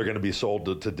believe that they're going to be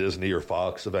sold to Disney or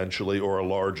Fox eventually, or a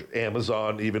large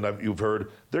Amazon. Even you've heard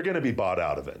they're going to be bought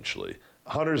out eventually.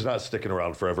 Hunter's not sticking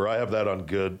around forever. I have that on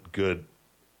good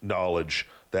knowledge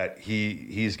that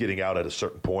he's getting out at a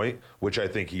certain point, which I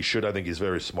think he should. I think he's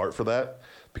very smart for that,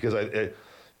 because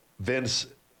Vince,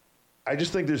 I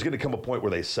just think there's going to come a point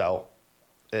where they sell,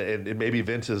 and maybe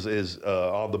Vince is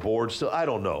on the board still. I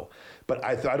don't know, but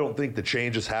I don't think the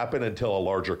changes happen until a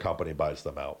larger company buys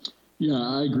them out. Yeah,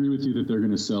 I agree with you that they're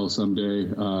going to sell someday.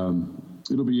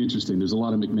 It'll be interesting. There's a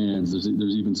lot of McMahons. There's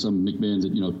even some McMahons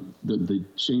that, the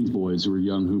Shane's boys who are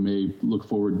young who may look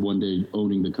forward one day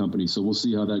owning the company. So we'll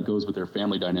see how that goes with their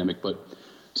family dynamic. But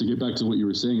to get back to what you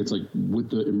were saying, it's like with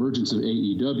the emergence of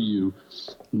AEW,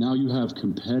 now you have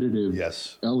competitive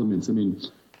elements. I mean,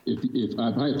 if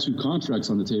I have two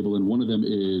contracts on the table, and one of them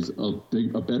is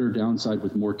a better downside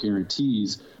with more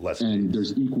guarantees, and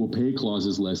there's equal pay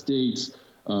clauses, less dates.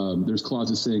 There's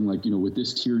clauses saying like, with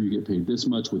this tier you get paid this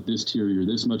much, with this tier you're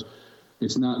this much.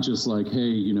 It's not just like,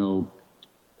 hey,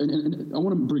 and I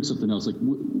want to bring something else. Like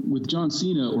with John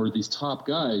Cena or these top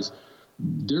guys,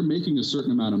 they're making a certain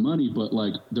amount of money, but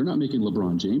like they're not making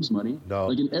LeBron James money. No.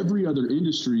 Like in every other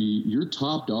industry, your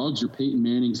top dogs, your Peyton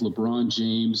Mannings, LeBron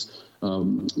James,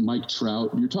 Mike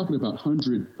Trout, you're talking about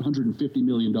 $150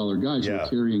 million guys who are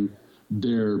carrying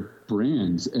their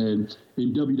brands. And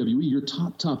in WWE, your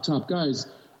top guys,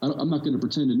 I'm not going to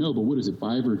pretend to know, but what is it,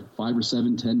 $5 or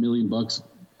 $7, $10 million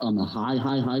on the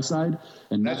high side?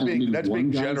 And that's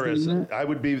being generous. I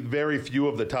would be very few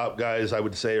of the top guys I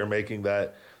would say are making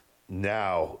that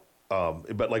now.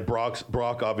 But like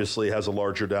Brock obviously has a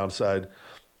larger downside.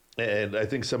 And I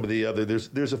think some of the other,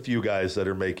 there's a few guys that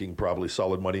are making probably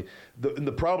solid money. And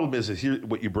the problem is here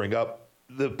what you bring up.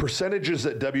 The percentages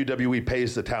that WWE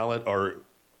pays the talent are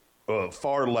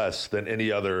far less than any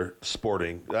other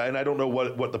sporting, and I don't know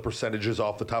what the percentage is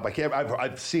off the top.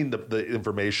 I've seen the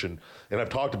information, and I've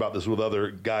talked about this with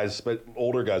other guys, but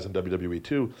older guys in WWE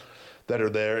too, that are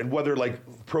there, and whether like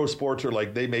pro sports are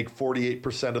like they make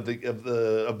 48%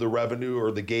 of the revenue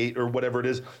or the gate or whatever it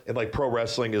is, and like pro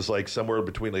wrestling is like somewhere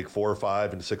between like 4 or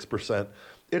 5 and 6%.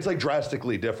 It's like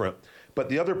drastically different. But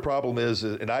the other problem is,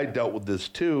 and I dealt with this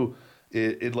too.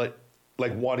 It like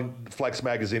like wanting Flex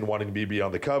Magazine wanting me to be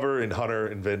on the cover, and Hunter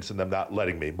and Vince and them not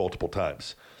letting me multiple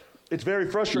times. It's very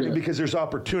frustrating because there's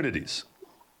opportunities.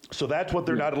 So that's what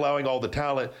they're not allowing all the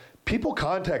talent. People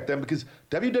contact them because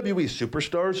WWE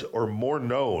superstars are more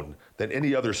known than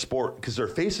any other sport because their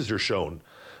faces are shown.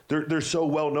 They're so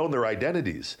well known, their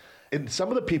identities. And some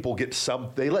of the people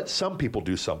they let some people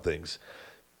do some things,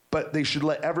 but they should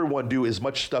let everyone do as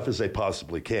much stuff as they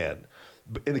possibly can.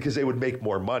 And because they would make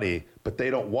more money, but they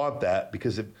don't want that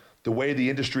because the way the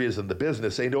industry is in the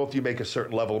business, they know if you make a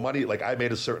certain level of money, like I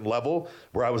made a certain level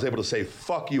where I was able to say,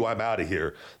 fuck you, I'm out of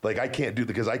here. Like I can't do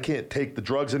because I can't take the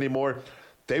drugs anymore.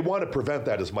 They want to prevent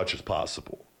that as much as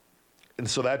possible. And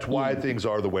so that's why things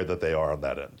are the way that they are on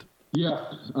that end. Yeah.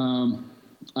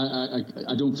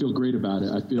 I don't feel great about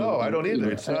it. I don't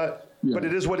either. It's not, but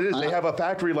it is what it is. They have a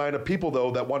factory line of people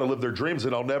though that want to live their dreams,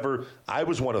 and I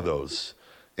was one of those.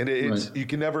 And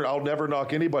I'll never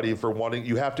knock anybody for wanting,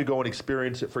 you have to go and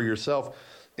experience it for yourself.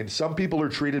 And some people are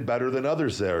treated better than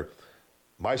others there.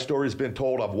 My story's been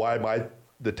told of why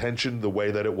the tension, the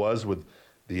way that it was with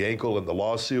the ankle and the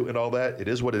lawsuit and all that. It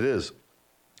is what it is.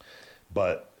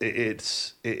 But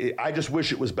I just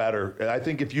wish it was better. And I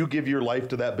think if you give your life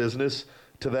to that business,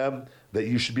 to them, that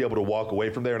you should be able to walk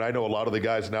away from there. And I know a lot of the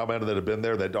guys now, man, that have been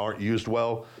there that aren't used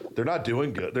well. They're not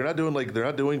doing good. They're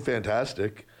not doing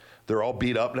fantastic. They're all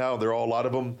beat up now. A lot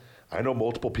of them. I know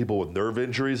multiple people with nerve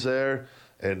injuries there,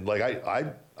 and like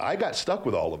I got stuck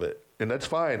with all of it, and that's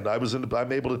fine.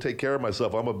 I'm able to take care of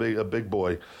myself. I'm a big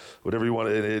boy, whatever you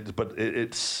want. But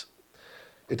it's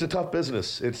a tough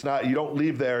business. It's not. You don't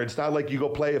leave there. It's not like you go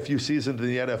play a few seasons in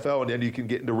the NFL and then you can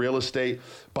get into real estate,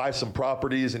 buy some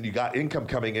properties, and you got income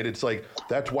coming in. It's like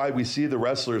that's why we see the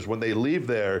wrestlers when they leave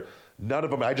there. None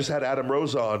of them. I just had Adam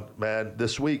Rose on, man,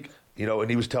 this week. And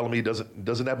he was telling me he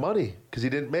doesn't have money because he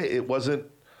didn't make it. Wasn't,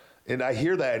 and I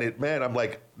hear that, and I'm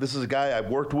like, this is a guy I've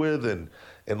worked with, and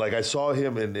like I saw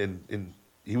him, and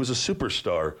he was a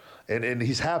superstar, and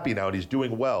he's happy now, and he's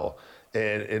doing well,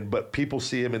 but people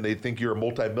see him and they think you're a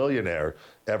multimillionaire,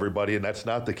 everybody, and that's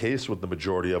not the case with the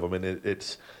majority of them, and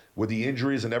it's with the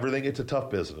injuries and everything, it's a tough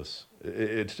business.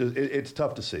 It's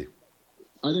tough to see.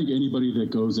 I think anybody that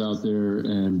goes out there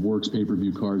and works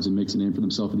pay-per-view cards and makes a name for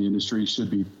themselves in the industry should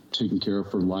be taken care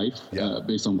of for life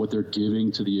based on what they're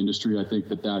giving to the industry. I think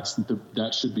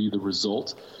that should be the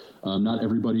result. Not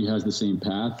everybody has the same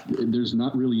path. There's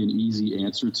not really an easy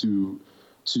answer to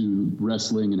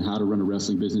wrestling and how to run a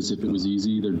wrestling business. If it was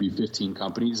easy, there'd be 15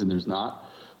 companies, and there's not.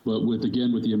 But with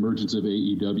the emergence of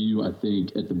AEW, I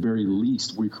think at the very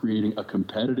least we're creating a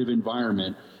competitive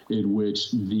environment in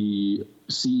which the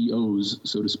CEOs,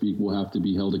 so to speak, will have to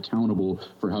be held accountable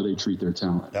for how they treat their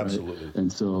talent. Absolutely. Right?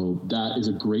 And so that is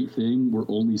a great thing. We're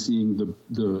only seeing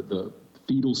the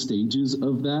fetal stages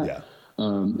of that. Yeah.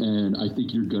 And I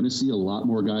think you're going to see a lot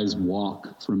more guys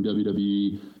walk from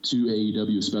WWE to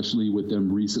AEW, especially with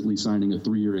them recently signing a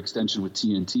 3-year extension with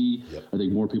TNT. Yep. I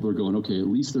think more people are going, okay, at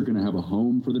least they're going to have a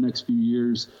home for the next few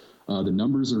years. The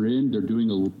numbers are in. They're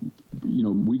doing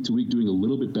week to week doing a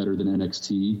little bit better than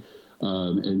NXT.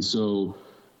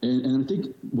 And I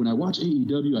think when I watch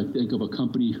AEW, I think of a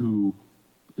company who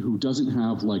doesn't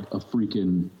have like a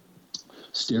freaking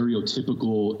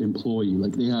stereotypical employee.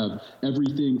 Like they have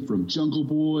everything from Jungle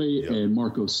Boy and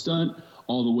Marco Stunt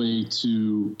all the way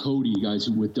to Cody, guys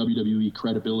with WWE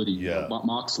credibility,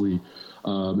 Moxley.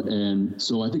 And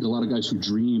so I think a lot of guys who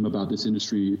dream about this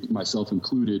industry, myself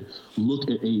included,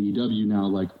 look at AEW now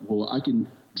like, well, I can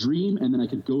dream and then I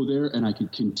could go there and I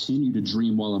could continue to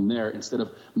dream while I'm there instead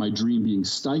of my dream being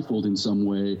stifled in some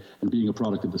way and being a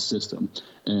product of the system.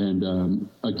 And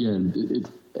again,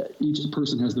 each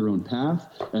person has their own path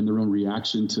and their own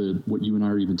reaction to what you and I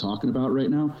are even talking about right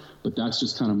now. But that's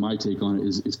just kind of my take on it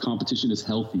is competition is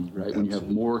healthy, right? Absolutely. When you have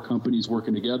more companies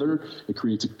working together, it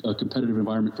creates a competitive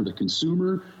environment for the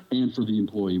consumer and for the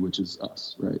employee, which is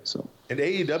us, right? So. And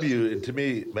AEW, to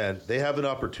me, man, they have an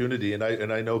opportunity, and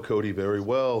I know Cody very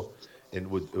well,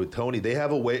 and with Tony, they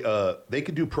have a way, they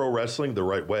could do pro wrestling the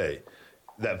right way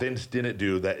that Vince didn't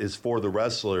do, that is for the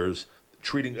wrestlers.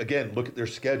 Treating, again, look at their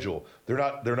schedule. They're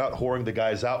not whoring the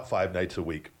guys out 5 nights a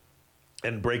week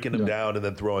and breaking them down and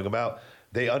then throwing them out.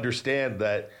 They understand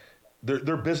that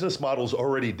their business model is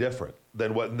already different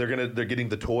than what they're getting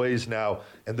the toys now,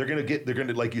 and they're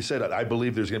gonna like you said, I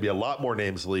believe there's gonna be a lot more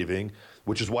names leaving,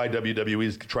 which is why WWE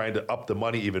is trying to up the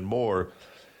money even more.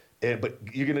 But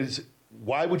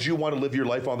why would you want to live your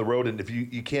life on the road? And if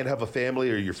you can't have a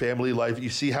family or your family life, you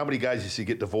see how many guys you see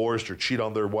get divorced or cheat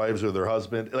on their wives or their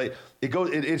husband. Like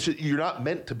you're not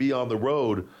meant to be on the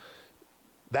road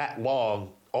that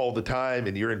long all the time,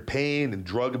 and you're in pain and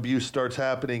drug abuse starts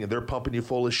happening and they're pumping you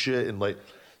full of shit. And like,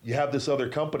 you have this other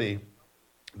company,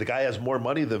 the guy has more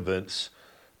money than Vince,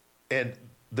 and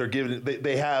they're giving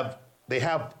they have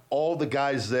all the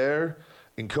guys there,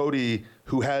 and Cody,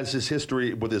 who has his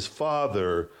history with his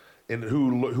father, and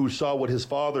who saw what his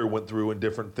father went through and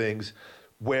different things,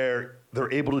 where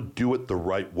they're able to do it the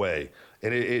right way.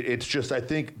 And it's just, I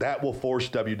think that will force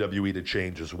WWE to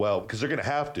change as well, because they're going to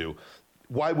have to.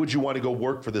 Why would you want to go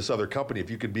work for this other company if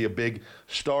you can be a big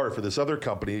star for this other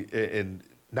company and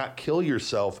not kill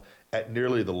yourself at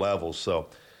nearly the level? So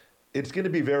it's going to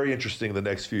be very interesting the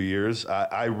next few years.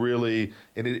 I really,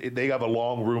 and they have a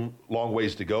long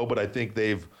ways to go, but I think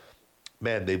they've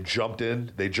jumped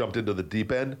in. They jumped into the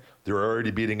deep end. They're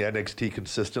already beating NXT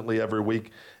consistently every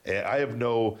week. And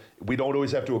we don't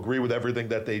always have to agree with everything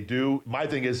that they do. My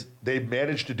thing is they've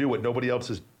managed to do what nobody else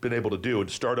has been able to do and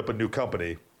start up a new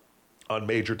company on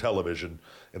major television.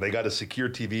 And they got a secure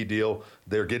TV deal.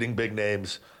 They're getting big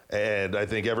names. And I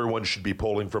think everyone should be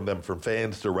pulling from them, from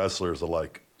fans to wrestlers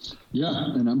alike. Yeah,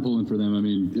 and I'm pulling for them. I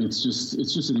mean, it's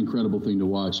just an incredible thing to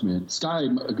watch, man. Sky,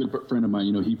 a good friend of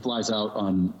mine, he flies out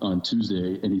on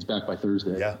Tuesday and he's back by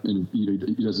Thursday. Yeah. And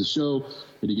he does a show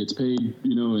and he gets paid,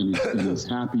 and he's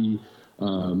happy.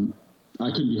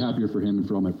 I couldn't be happier for him and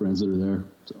for all my friends that are there.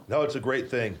 So. No, it's a great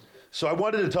thing. So I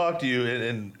wanted to talk to you,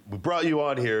 and we brought you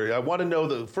on here. I want to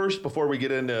know first, before we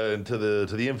get into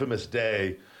the infamous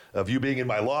day of you being in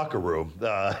my locker room,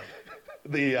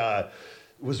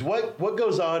 was what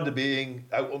goes on to being,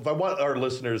 if I want our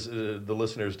listeners, the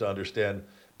listeners to understand,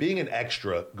 being an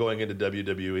extra going into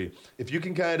WWE, if you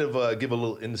can kind of give a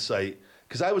little insight,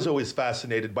 because I was always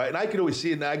fascinated by it, and I could always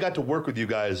see it, and I got to work with you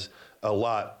guys a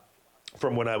lot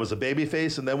from when I was a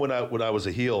babyface and then when I was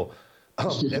a heel.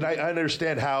 And I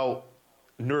understand how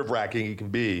nerve-wracking it can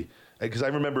be, because I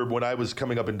remember when I was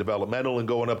coming up in developmental and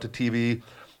going up to TV,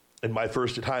 and my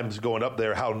first times going up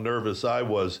there, how nervous I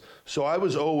was. So I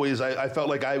was always, I felt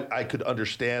like I could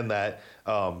understand that,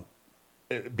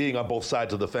 being on both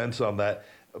sides of the fence on that.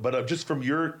 But just from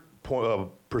your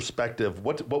perspective,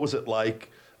 what was it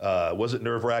like? Was it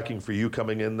nerve-wracking for you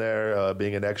coming in there,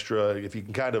 being an extra? If you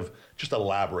can kind of just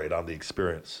elaborate on the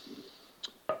experience.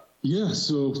 Yeah,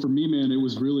 so for me, man, it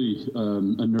was really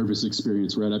a nervous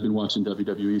experience, right? I've been watching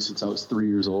WWE since I was 3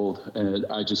 years old, and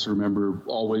I just remember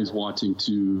always wanting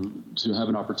to have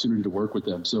an opportunity to work with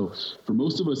them. So for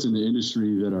most of us in the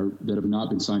industry that have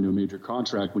not been signed to a major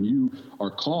contract, when you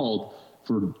are called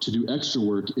to do extra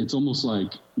work, it's almost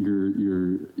like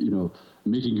you're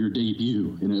making your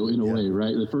debut in a way,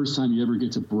 right? The first time you ever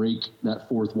get to break that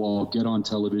fourth wall, get on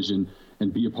television,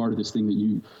 and be a part of this thing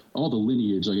that all the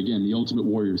lineage, like again, the Ultimate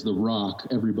Warriors, The Rock,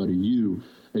 everybody,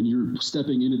 and you're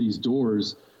stepping into these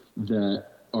doors that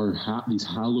are these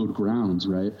hallowed grounds,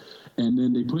 right? And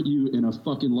then they put you in a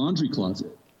fucking laundry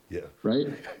closet. Yeah. Right?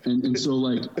 And so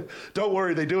like... Don't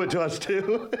worry, they do it to us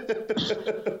too.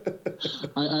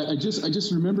 I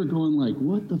just remember going like,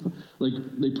 what the fuck? Like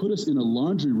they put us in a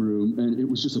laundry room and it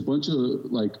was just a bunch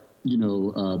of like,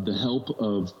 the help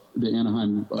of the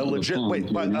Anaheim. A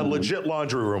legit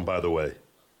laundry room, by the way.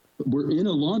 We're in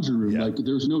a laundry room. Yeah. Like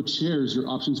there's no chairs. Your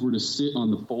options were to sit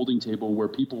on the folding table where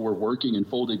people were working and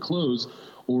folding clothes,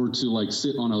 or to like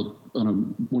sit on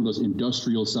one of those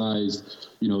industrial sized,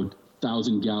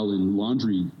 1,000-gallon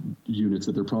laundry units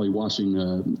that they're probably washing,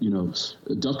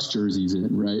 Ducks jerseys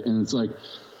in, right? And it's like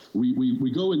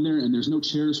we go in there and there's no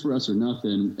chairs for us or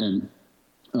nothing, and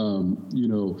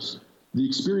the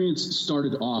experience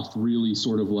started off really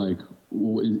sort of like,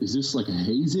 well, is this like a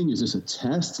hazing? Is this a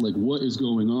test? Like, what is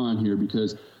going on here?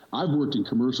 Because I've worked in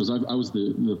commercials. I was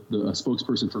the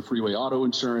spokesperson for Freeway Auto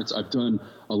Insurance. I've done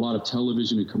a lot of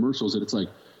television and commercials, and it's like,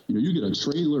 you get a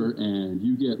trailer and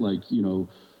you get like,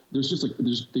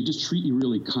 they just treat you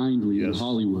really kindly in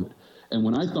Hollywood. And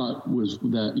what I thought was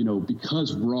that,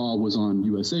 because Raw was on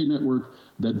USA Network,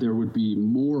 that there would be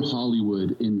more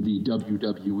Hollywood in the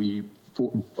WWE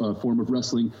form of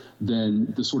wrestling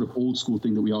than the sort of old school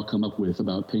thing that we all come up with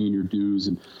about paying your dues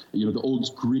and, the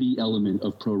old gritty element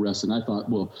of pro wrestling. I thought,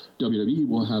 well, WWE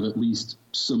will have at least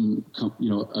some,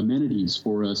 amenities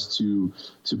for us to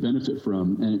benefit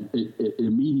from. And it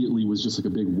immediately was just like a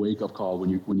big wake up call when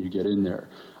you get in there.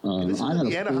 I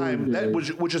had Anaheim,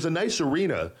 which is a nice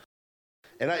arena.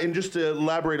 And just to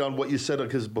elaborate on what you said,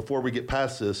 because before we get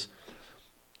past this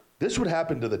would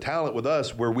happen to the talent with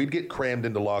us, where we'd get crammed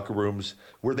into locker rooms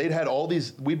where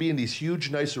we'd be in these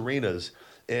huge, nice arenas,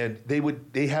 and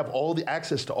they have all the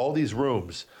access to all these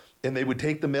rooms, and they would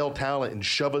take the male talent and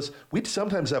shove us. We'd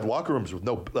sometimes have locker rooms with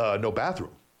no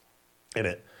bathroom in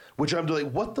it, which I'm like,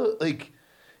 what the, like,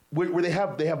 where they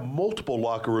have multiple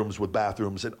locker rooms with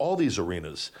bathrooms in all these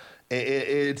arenas.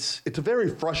 It's a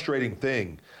very frustrating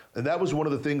thing And that was one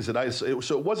of the things that so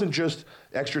it wasn't just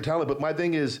extra talent, but my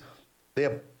thing is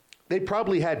they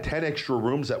probably had 10 extra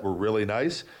rooms that were really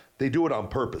nice. They do it on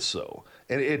purpose, so.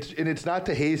 And it's not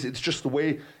to haze, it's just the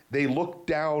way they look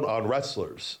down on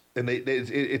wrestlers. And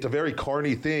it's a very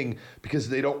carny thing because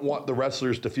they don't want the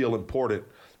wrestlers to feel important,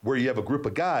 where you have a group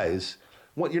of guys.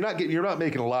 Well, you're not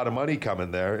making a lot of money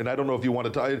coming there, and I don't know if you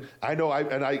want to.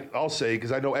 I'll say,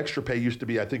 because I know Extra Pay used to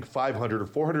be, I think, 500 or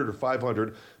 400 or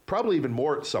 500, probably even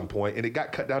more at some point, and it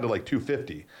got cut down to like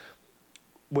 250,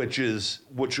 which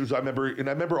was I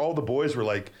remember all the boys were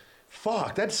like,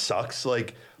 "Fuck, that sucks!"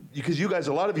 Like, because you guys,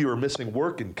 a lot of you are missing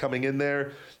work and coming in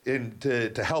there and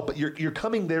to help, but you're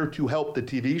coming there to help the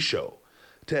TV show,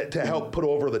 to help put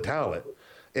over the talent,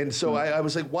 and so I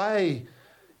was like, why?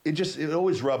 It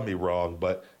always rubbed me wrong,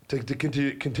 but to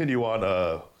continue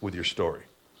on with your story.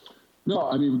 No,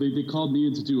 I mean, they called me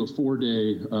in to do a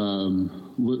 4-day,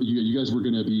 you guys were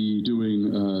going to be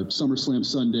doing SummerSlam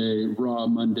Sunday, Raw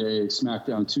Monday,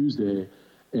 SmackDown Tuesday,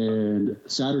 and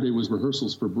Saturday was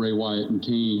rehearsals for Bray Wyatt and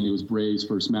Kane. It was Bray's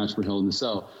first match for Hell in a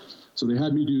Cell. So they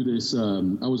had me do this.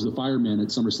 I was the fireman at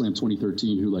SummerSlam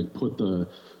 2013 who like put the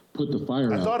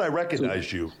fire out. I thought I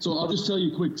recognized you. So I'll just tell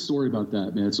you a quick story about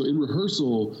that, man. So in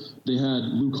rehearsal, they had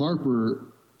Luke Harper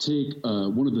take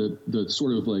one of the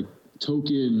sort of like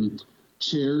token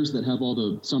chairs that have all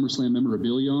the SummerSlam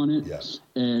memorabilia on it. Yes.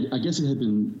 And I guess it had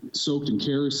been soaked in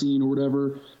kerosene or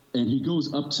whatever. And he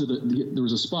goes up to there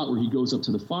was a spot where he goes up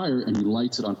to the fire and he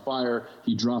lights it on fire.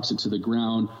 He drops it to the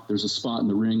ground. There's a spot in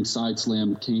the ring, side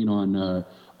slam Kane on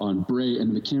Bray, and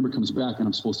then the camera comes back and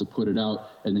I'm supposed to put it out,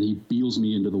 and then he beels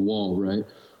me into the wall, right?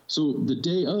 So the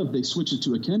day of, they switch it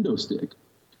to a kendo stick,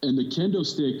 and the kendo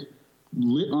stick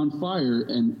lit on fire,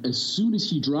 and as soon as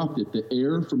he dropped it, the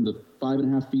air from the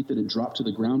 5.5 feet that it dropped to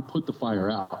the ground put the fire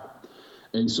out.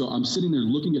 And so I'm sitting there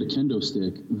looking at a kendo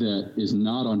stick that is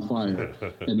not on fire,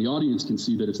 and the audience can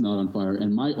see that it's not on fire,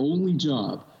 and my only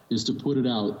job is to put it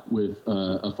out with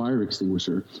a fire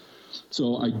extinguisher.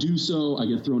 So I do so, I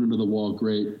get thrown into the wall,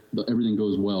 great, everything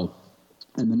goes well.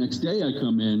 And the next day I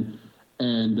come in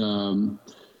and, I'm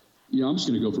just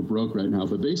going to go for broke right now,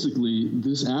 but basically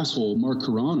this asshole, Mark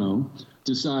Carrano,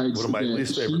 decides one of my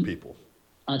least favorite people.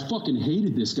 I fucking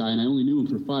hated this guy and I only knew him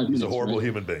for 5 minutes. He's a horrible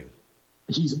human being.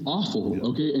 He's awful,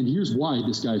 okay? And here's why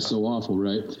this guy's so awful,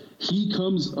 right? He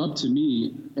comes up to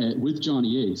me with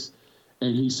Johnny Ace,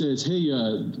 and he says, hey,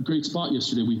 great spot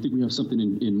yesterday. We think we have something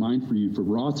in mind for you for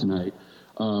Raw tonight.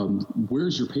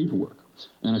 Where's your paperwork?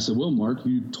 And I said, well, Mark,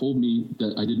 you told me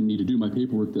that I didn't need to do my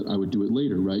paperwork, that I would do it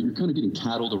later, right? You're kind of getting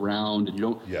cattled around, and you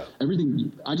don't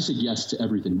everything. I just said yes to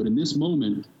everything. But in this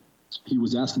moment, he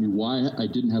was asking me why I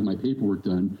didn't have my paperwork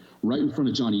done right in front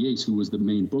of Johnny Ace, who was the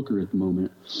main booker at the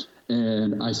moment.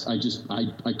 And I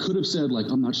could have said, like,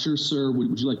 I'm not sure, sir, what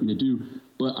would you like me to do?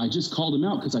 But I just called him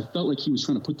out because I felt like he was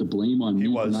trying to put the blame on me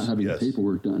for not having the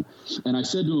paperwork done. And I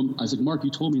said to him, I was like, Mark,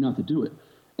 you told me not to do it.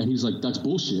 And he's like, that's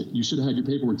bullshit. You should have had your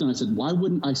paperwork done. I said, why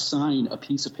wouldn't I sign a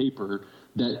piece of paper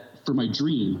that for my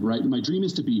dream, right? My dream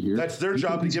is to be here. That's their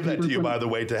job to give that to you, by the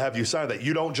way, to have you sign that.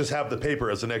 You don't just have the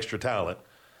paper as an extra talent.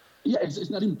 Yeah, it's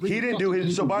not even. He didn't do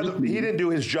his. So he didn't do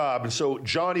his job, and so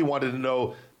Johnny wanted to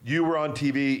know. You were on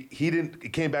TV. He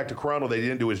came back to Carano. They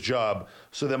didn't do his job.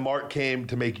 So then Mark came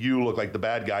to make you look like the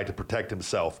bad guy to protect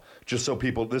himself. Just so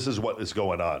people, this is what is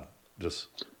going on. That's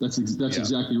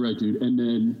exactly right, dude. And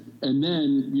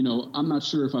then I'm not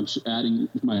sure if I'm adding,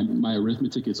 if my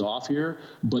arithmetic is off here,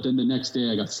 but then the next day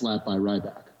I got slapped by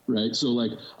Ryback. Right. So like,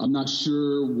 I'm not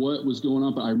sure what was going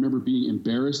on, but I remember being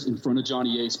embarrassed in front of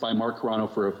Johnny Ace by Mark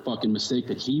Carano for a fucking mistake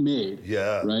that he made.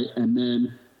 Yeah. Right. And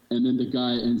then the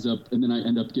guy I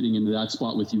end up getting into that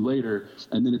spot with you later.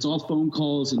 And then it's all phone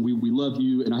calls and we love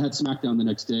you. And I had SmackDown the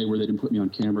next day where they didn't put me on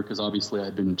camera because obviously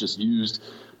I'd been just used.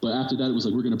 But after that, it was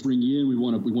like, we're going to bring you in. We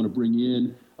want to bring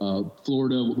in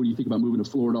Florida. What do you think about moving to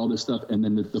Florida? All this stuff. And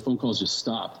then the phone calls just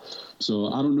stopped. So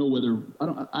I don't know whether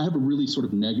I have a really sort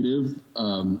of negative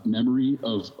memory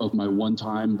of my one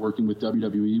time working with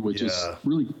WWE, which is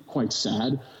really quite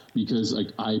sad. Because like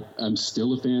I'm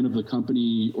still a fan of the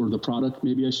company or the product,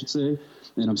 maybe I should say,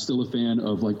 and I'm still a fan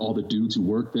of like all the dudes who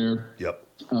work there. Yep.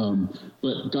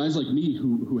 But guys like me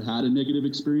who had a negative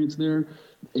experience there,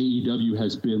 AEW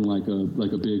has been like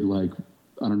a big like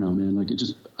I don't know, man. Like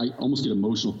I almost get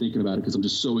emotional thinking about it because I'm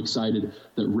just so excited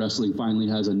that wrestling finally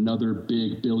has another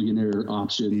big billionaire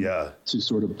option to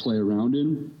sort of play around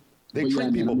in. They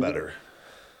treat people better.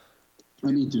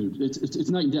 I mean, dude, it's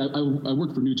night and day. I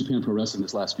worked for New Japan Pro Wrestling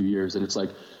this last few years, and it's like,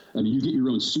 I mean, you get your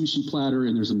own sushi platter,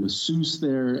 and there's a masseuse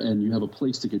there, and you have a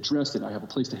place to get dressed, and I have a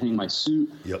place to hang my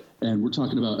suit. Yep. And we're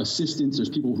talking about assistants. There's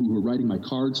people who are writing my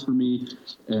cards for me,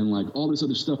 and like all this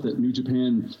other stuff that New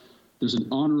Japan. There's an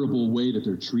honorable way that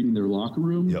they're treating their locker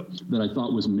room that I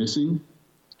thought was missing.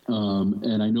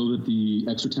 And I know that the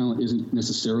extra talent isn't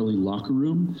necessarily locker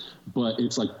room, but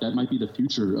it's like that might be the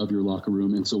future of your locker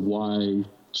room. And so why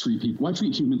treat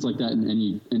humans like that in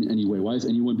any way? Why is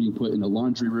anyone being put in a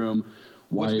laundry room?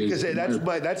 Because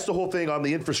that's the whole thing on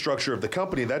the infrastructure of the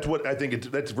company. That's what I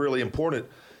think that's really important.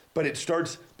 But it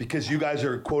starts because you guys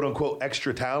are quote unquote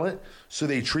extra talent, so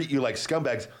they treat you like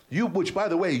scumbags. Which by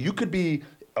the way, you could be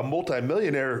a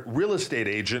multimillionaire real estate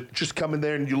agent, just come in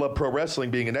there and you love pro wrestling,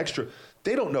 being an extra.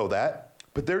 They don't know that,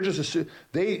 but they're just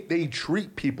they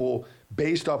treat people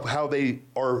based off how they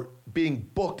are being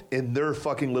booked in their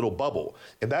fucking little bubble,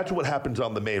 and that's what happens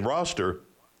on the main roster.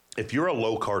 If you're a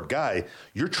low card guy,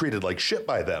 you're treated like shit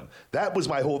by them. That was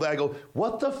my whole thing. I go,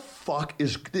 what the fuck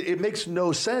is? It makes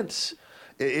no sense.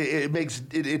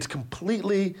 It's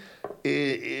completely,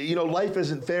 life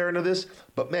isn't fair into this.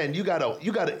 But man, you gotta.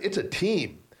 It's a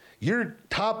team. Your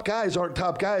top guys aren't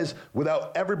top guys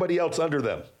without everybody else under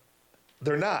them.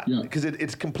 They're not, because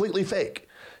it's completely fake.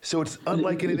 So it's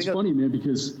unlike anything else. It's funny, man,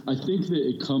 because I think that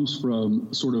it comes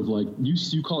from sort of like,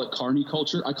 you call it carny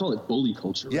culture. I call it bully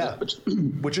culture. Yeah, right?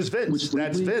 Which is Vince.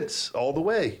 That's Vince all the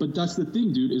way. But that's the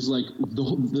thing, dude, is like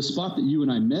the spot that you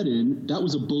and I met in, that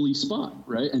was a bully spot,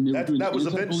 right? And that was a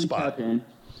Vince spot. Campaign,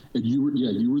 and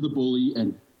you were the bully,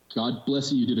 and God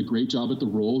bless you, you did a great job at the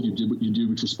role. You did what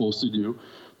you're supposed to do.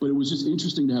 But it was just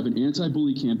interesting to have an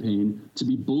anti-bully campaign, to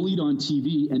be bullied on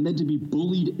TV, and then to be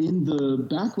bullied in the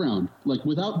background, like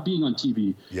without being on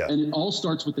TV. Yeah. And it all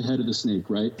starts with the head of the snake,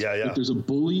 right? Yeah, yeah. If there's a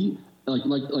bully, like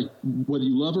whether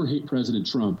you love or hate President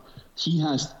Trump, he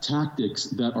has tactics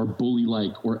that are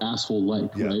bully-like or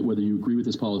asshole-like, right? Whether you agree with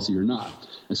his policy or not.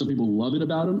 And some people love it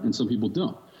about him, and some people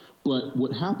don't. But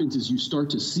what happens is you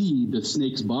start to see the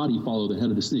snake's body follow the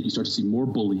head of the snake. You start to see more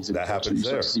bullies. That happens You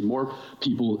start to see more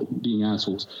people being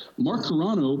assholes. Mark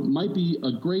Carrano might be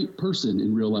a great person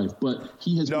in real life, but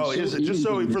he has just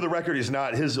so for the record, he's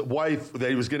not. His wife, that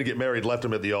he was going to get married, left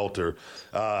him at the altar,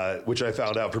 which I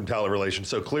found out from talent relations.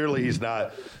 So clearly he's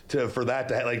not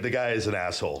the guy is an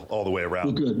asshole all the way around.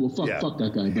 Well, good. Well, fuck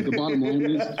that guy. But the bottom line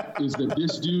is that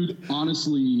this dude,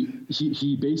 honestly,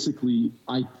 he basically,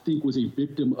 I think, was a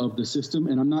victim of the system,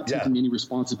 and I'm not taking any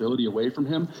responsibility away from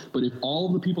him, but if all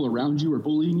of the people around you are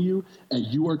bullying you and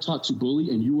you are taught to bully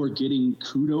and you are getting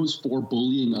kudos for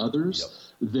bullying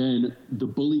others, then the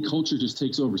bully culture just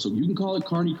takes over. So you can call it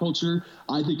carny culture.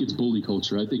 I think it's bully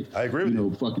culture. I think I agree with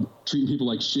you. Fucking treating people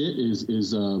like shit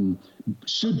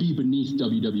should be beneath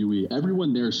WWE.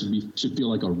 Everyone there should feel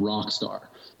like a rock star.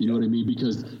 You know what I mean?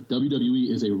 Because WWE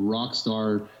is a rock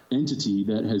star entity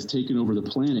that has taken over the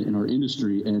planet in our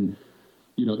industry. And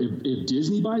if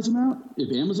Disney buys them out,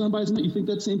 if Amazon buys them out, you think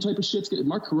that same type of shit's good?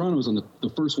 Mark Carrano was on the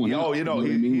first one.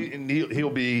 He'll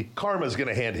be Karma's going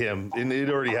to hand him, and it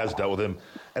already has dealt with him.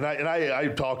 And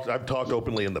I've talked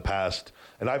openly in the past,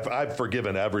 and I've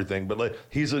forgiven everything. But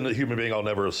he's a human being I'll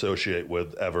never associate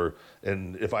with ever.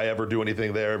 And if I ever do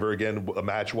anything there ever again, a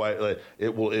match,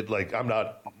 I'm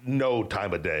not no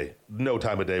time of day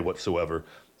whatsoever.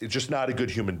 It's just not a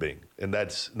good human being, and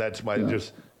that's my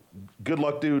just. Good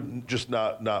luck, dude. Just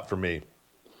not for me.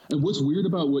 And what's weird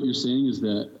about what you're saying is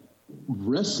that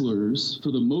wrestlers,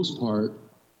 for the most part,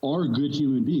 are good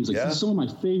human beings. Some of my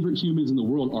favorite humans in the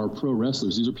world are pro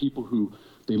wrestlers. These are people who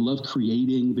they love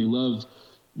creating. They love,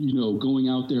 going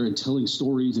out there and telling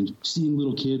stories and seeing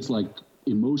little kids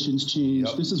emotions change.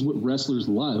 Yep. This is what wrestlers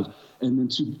love. And then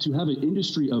to have an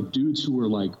industry of dudes who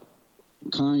are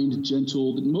kind,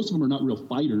 gentle. Most of them are not real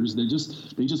fighters. They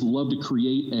just love to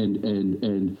create,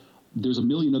 and there's a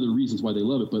million other reasons why they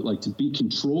love it. But to be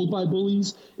controlled by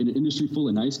bullies in an industry full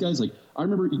of nice guys, I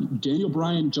remember Daniel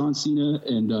Bryan, John Cena,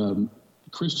 and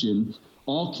Christian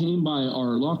all came by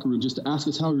our locker room just to ask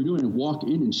us how we were doing and walk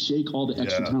in and shake all the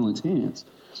extra talent's hands.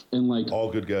 And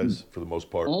all good guys for the most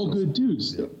part. All good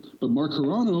dudes. Yeah. But Mark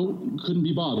Carrano couldn't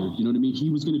be bothered. You know what I mean? He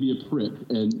was going to be a prick,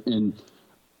 and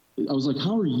I was like,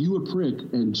 how are you a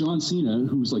prick? And John Cena,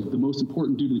 who's the most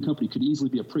important dude in the company, could easily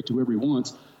be a prick to whoever he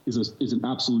wants, is an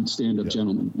absolute stand-up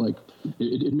gentleman.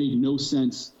 It made no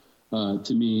sense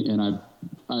to me, and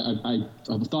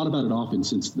I've thought about it often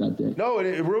since that day. No, and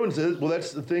it ruins it. Well,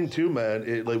 that's the thing too,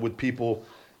 man. With people,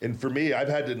 and for me,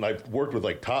 I've worked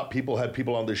with top people, had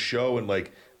people on this show, and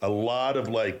a lot of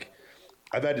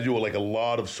I've had to do a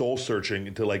lot of soul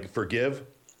searching to forgive,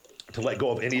 to let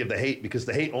go of any of the hate, because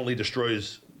the hate only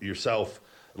destroys yourself,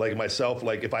 like myself,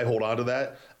 like if I hold on to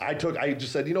that, I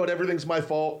just said, you know what, everything's my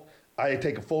fault. I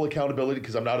take full accountability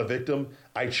because I'm not a victim.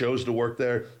 I chose to work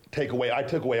there. I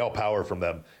took away all power from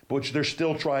them, which they're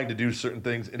still trying to do certain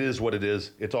things. It is what it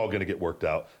is. It's all going to get worked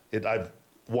out. I've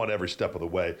won every step of the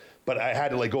way, but I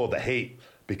had to let go of the hate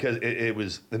because it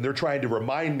was, and they're trying to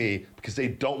remind me because they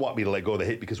don't want me to let go of the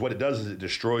hate, because what it does is it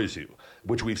destroys you,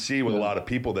 which we see with a lot of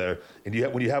people there. And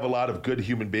when you have a lot of good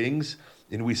human beings,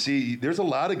 and we see there's a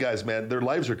lot of guys, man, their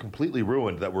lives are completely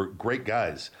ruined that were great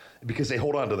guys because they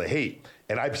hold on to the hate.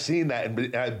 And I've seen that,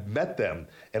 and I've met them,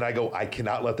 and I go, I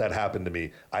cannot let that happen to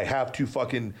me. I have to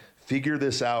fucking figure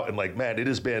this out. And like, man, it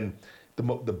has been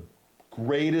the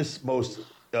greatest, most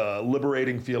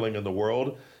liberating feeling in the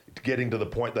world, getting to the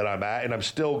point that I'm at, and I'm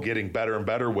still getting better and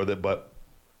better with it. But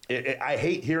I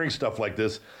hate hearing stuff like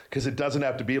this because it doesn't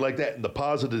have to be like that. And the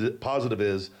positive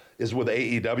is with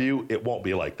AEW, it won't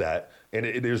be like that. And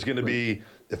there's going to be,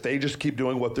 if they just keep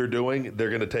doing what they're doing, they're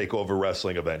going to take over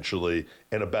wrestling eventually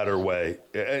in a better way.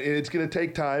 And it's going to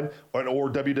take time, or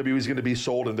WWE is going to be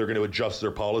sold and they're going to adjust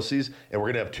their policies, and we're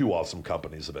going to have two awesome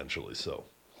companies eventually. So.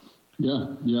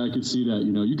 Yeah, I could see that.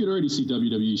 You could already see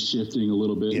WWE shifting a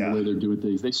little bit in the way they're doing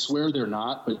things. They swear they're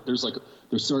not, but they're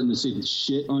starting to say the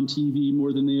shit on TV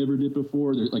more than they ever did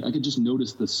before. I could just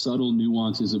notice the subtle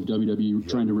nuances of WWE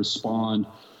trying to respond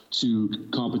to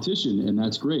competition, and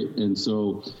that's great. And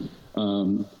so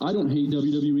I don't hate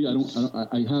WWE.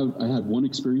 I had one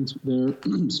experience there,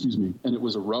 excuse me, and it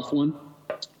was a rough one,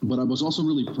 but I was also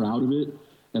really proud of it.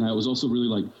 And I was also really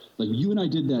like you and I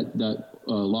did that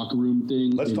locker room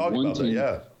thing. Let's talk about that.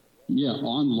 Yeah. Yeah,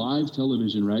 on live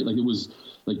television, right? Like it was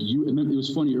like it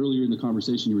was funny earlier in the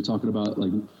conversation you were talking about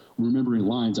like remembering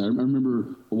lines. I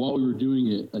remember while we were doing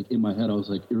it, like in my head, I was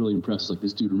like really impressed. Like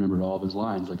this dude remembered all of his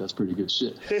lines. Like that's pretty good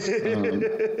shit.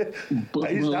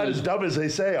 But he's not as dumb as they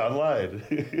say online.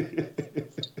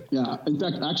 Yeah. In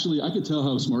fact, actually, I could tell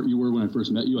how smart you were when I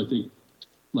first met you. I think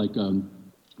like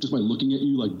just by looking at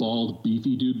you, like bald,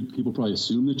 beefy dude, people probably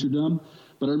assume that you're dumb.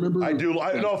 But I remember...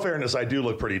 in all fairness, I do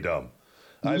look pretty dumb.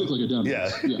 You look like a dumb. Yeah.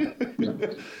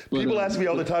 But, people ask me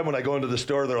all the time when I go into the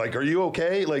store, they're like, are you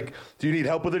okay? Like, do you need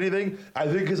help with anything? I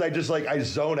think because I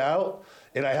zone out,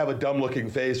 and I have a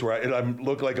dumb-looking face where I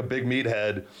look like a big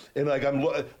meathead, and like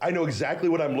I know exactly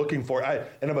what I'm looking for.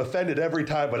 And I'm offended every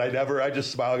time, but I just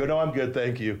smile. I go, no, I'm good,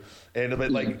 thank you.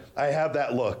 But I have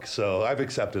that look, so I've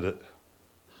accepted it.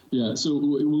 Yeah, so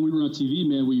when we were on TV,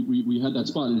 man, we had that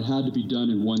spot, and it had to be done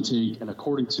in one take. And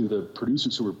according to the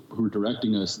producers who were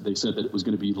directing us, they said that it was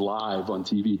going to be live on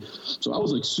TV. So I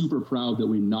was like super proud that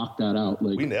we knocked that out.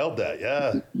 Like we nailed that,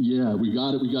 yeah. Yeah, we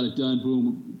got it done.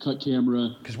 Boom, cut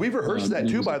camera. Because we rehearsed that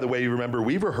too, by the way. You remember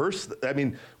we rehearsed? I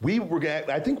mean,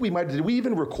 I think we might. Did we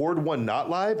even record one not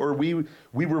live, or we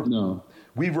were? No.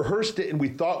 We rehearsed it, and we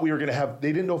thought we were going to have.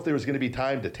 They didn't know if there was going to be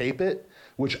time to tape it,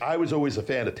 which I was always a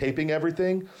fan of taping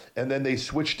everything. And then they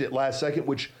switched it last second,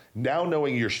 which now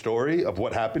knowing your story of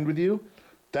what happened with you,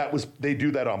 they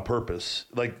do that on purpose.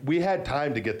 Like we had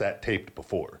time to get that taped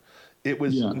before. It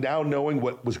was now knowing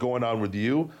what was going on with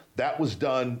you, that was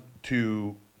done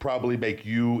to probably make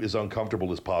you as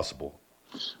uncomfortable as possible.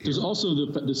 There's also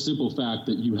the simple fact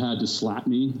that you had to slap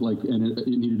me, and it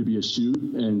needed to be a shoot.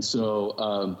 And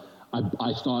so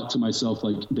I thought to myself,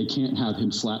 like, they can't have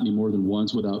him slap me more than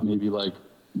once without maybe like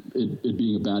it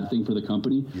being a bad thing for the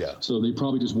company. Yeah. So they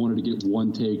probably just wanted to get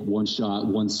one take, one shot,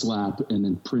 one slap, and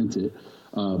then print it.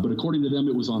 But according to them,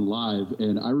 it was on live.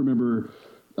 And I remember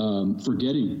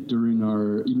forgetting during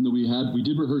even though we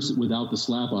did rehearse it without the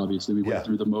slap, obviously. We went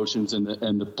through the motions and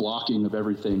the blocking of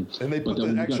everything. And they put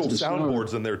the actual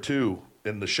soundboards in there too,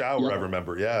 in the shower, I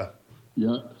remember. Yeah.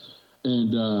 Yeah. And,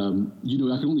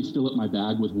 I could only fill up my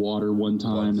bag with water one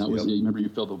time. That was, remember you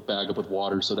filled the bag up with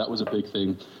water. So that was a big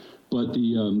thing. But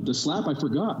the slap, I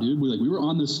forgot, dude. We were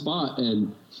on this spot,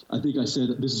 and I think I said,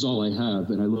 this is all I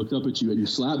have. And I looked up at you, and you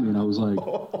slapped me, and I was like,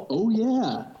 oh,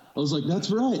 yeah. I was like, that's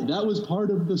right. That was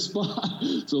part of the spot.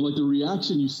 So, like, the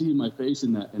reaction you see in my face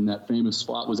in that famous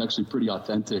spot was actually pretty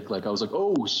authentic. Like, I was like,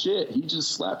 oh, shit, he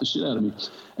just slapped the shit out of me.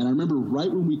 And I remember right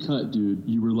when we cut, dude,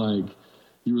 you were like,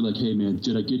 hey, man,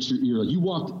 did I get your ear? Like, you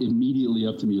walked immediately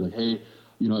up to me like, hey,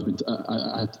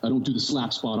 I don't do the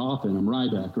slap spot often. I'm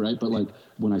Ryback, right? But like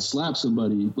when I slap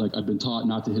somebody, like I've been taught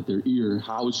not to hit their ear.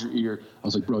 How is your ear? I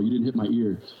was like, bro, you didn't hit my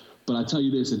ear. But I tell you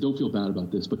this, and don't feel bad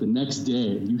about this, but the next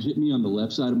day, you hit me on the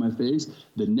left side of my face.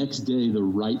 The next day, the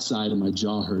right side of my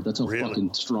jaw hurt. That's how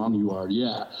fucking strong you are.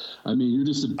 Yeah. I mean, you're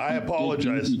just I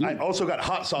apologize. I also got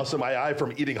hot sauce in my eye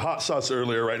from eating hot sauce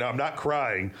earlier right now. I'm not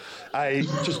crying. I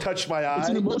just touched my eye. It's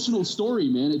an emotional story,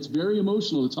 man. It's very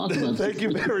emotional to talk about. Thank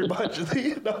you very much.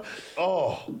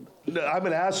 No, I'm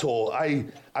an asshole. I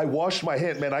washed my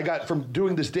hand, man. I got from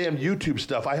doing this damn YouTube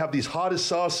stuff. I have these hottest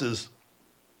sauces.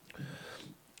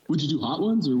 Would you do hot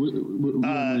ones or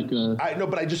I no,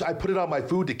 but I put it on my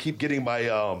food to keep getting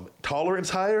my tolerance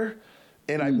higher.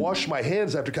 And I washed my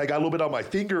hands after I got a little bit on my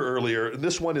finger earlier. And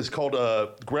this one is called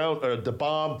the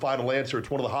Bomb Final Answer. It's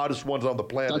one of the hottest ones on the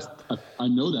planet. I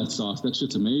know that sauce. That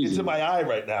shit's amazing. It's in my eye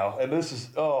right now. And this is,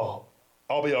 I'll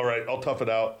be all right. I'll tough it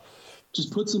out.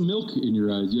 Just put some milk in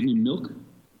your eyes. You have any milk?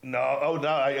 No.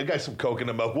 I got some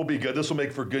coconut milk. We'll be good. This will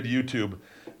make for good YouTube.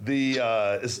 The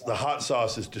hot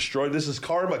sauce is destroyed. This is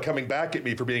karma coming back at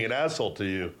me for being an asshole to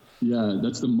you. Yeah,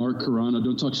 that's the Mark Carano.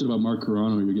 Don't talk shit about Mark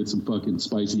Carano or you get some fucking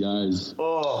spicy eyes.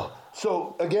 Oh,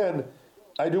 so again,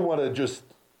 I do want to just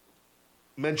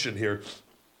mention here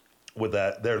with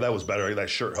that was better.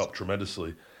 That shirt helped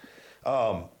tremendously.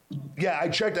 Yeah, I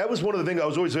checked. That was one of the things I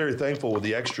was always very thankful with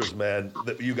the extras, man,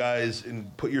 that you guys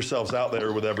put yourselves out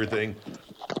there with everything.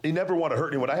 You never want to hurt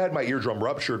anyone. I had my eardrum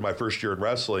ruptured my first year in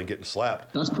wrestling, getting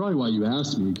slapped. That's probably why you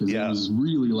asked me, because it was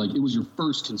really it was your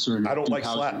first concern. I don't like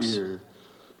slaps.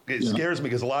 It scares me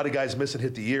because a lot of guys miss and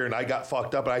hit the ear, and I got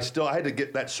fucked up. And I had to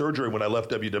get that surgery when I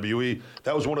left WWE.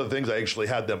 That was one of the things I actually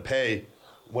had them pay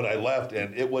when I left,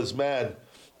 and it was, man,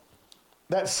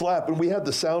 that slap. And we had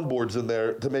the soundboards in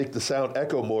there to make the sound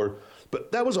echo more.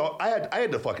 But that was all. I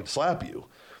had to fucking slap you.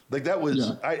 Like that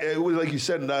was. It was like you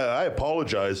said, and I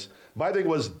apologize. My thing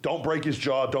was, don't break his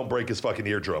jaw, don't break his fucking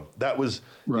eardrum. That was,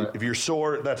 if you're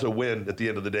sore, that's a win at the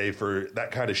end of the day for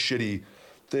that kind of shitty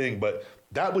thing. But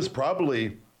that was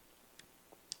probably,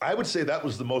 I would say that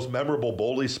was the most memorable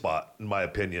Bully spot, in my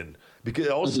opinion. Because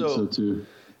also, I think so too.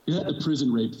 It had the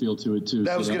prison rape feel to it too.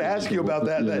 I was going to ask you about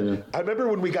that. I remember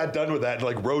when we got done with that, and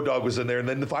like Road Dogg was in there, and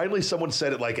then finally someone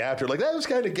said it like after, like that was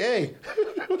kind of gay.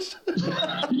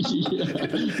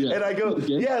 And I go,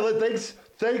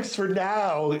 thanks for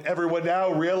now, everyone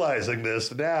now realizing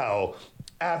this now.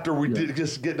 After we did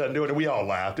just get done doing it, we all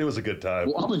laughed. It was a good time.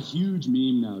 Well, I'm a huge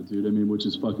meme now, dude. I mean, which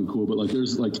is fucking cool. But like,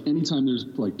 there's like anytime there's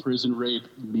like prison rape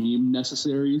meme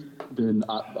necessary, then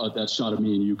that shot of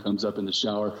me and you comes up in the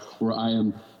shower where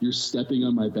you're stepping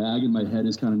on my bag and my head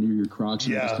is kind of near your crotch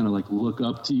and I just kind of like look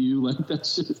up to you like that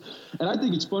shit. And I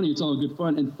think it's funny. It's all good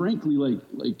fun. And frankly,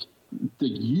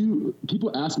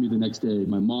 people ask me the next day,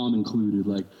 my mom included,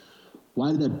 like,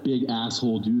 why did that big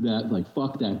asshole do that? Like,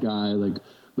 fuck that guy.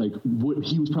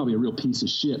 He was probably a real piece of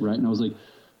shit, right? And I was like,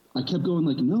 I kept going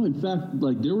like, no, in fact,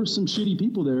 like there were some shitty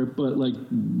people there, but like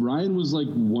Ryan was like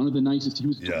one of the nicest. He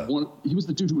was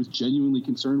the dude who was genuinely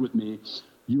concerned with me.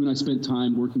 You and I spent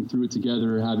time working through it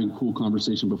together, having cool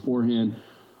conversation beforehand.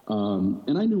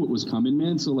 And I knew what was coming,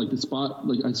 man. So like the spot,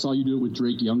 like I saw you do it with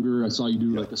Drake Younger. I saw you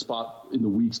do like the spot in the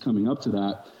weeks coming up to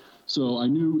that. So I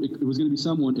knew it was going to be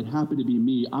someone. It happened to be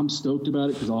me. I'm stoked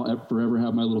about it because I'll forever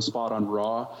have my little spot on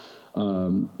Raw.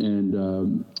 And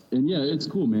yeah, it's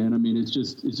cool, man. I mean, it's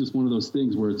just one of those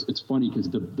things where it's funny because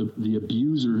the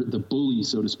abuser, the bully,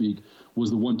 so to speak, was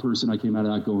the one person I came out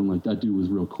of that going like, that dude was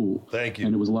real cool. Thank you.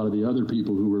 And it was a lot of the other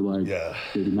people who were like,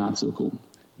 maybe not so cool.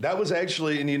 That was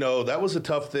actually, and that was a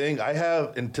tough thing.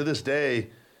 And to this day,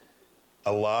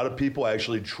 a lot of people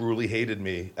actually truly hated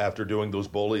me after doing those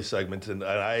bully segments. And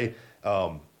I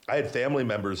had family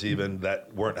members even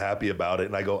that weren't happy about it.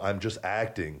 And I go, I'm just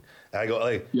acting. And I go,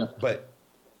 like,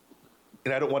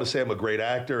 and I don't want to say I'm a great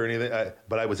actor or anything,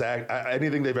 but I was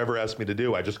anything they've ever asked me to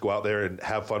do, I just go out there and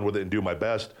have fun with it and do my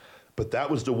best. But that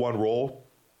was the one role.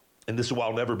 And this is why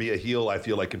I'll never be a heel, I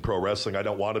feel like, in pro wrestling. I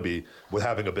don't want to be with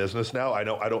having a business now. I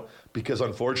don't, because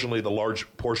unfortunately the large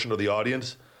portion of the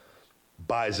audience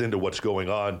buys into what's going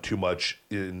on too much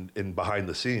in behind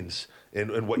the scenes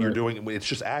and what you're doing. It's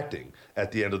just acting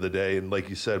at the end of the day. And like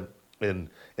you said, and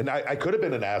I could have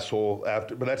been an asshole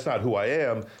after, but that's not who I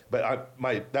am. But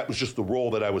that was just the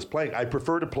role that I was playing. I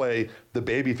prefer to play the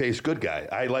babyface good guy.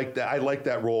 I like that. I like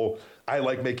that role. I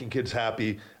like making kids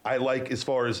happy. I like, as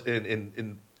far as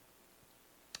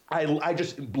I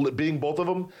just being both of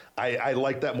them. I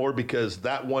like that more because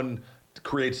that one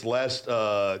creates less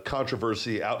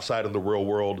controversy outside of the real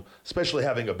world, especially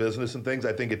having a business and things.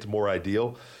 I think it's more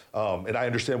ideal. And I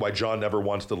understand why John never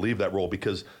wants to leave that role,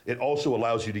 because it also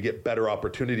allows you to get better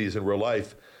opportunities in real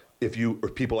life if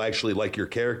people actually like your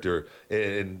character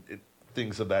and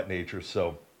things of that nature.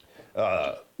 So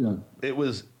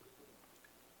it's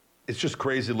just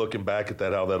crazy looking back at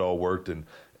that, how that all worked.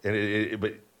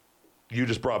 But you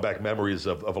just brought back memories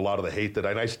of a lot of the hate and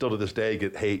I still to this day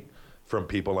get hate from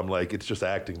people. I'm like, it's just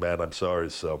acting, man. I'm sorry.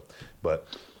 So, but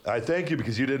I thank you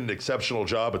because you did an exceptional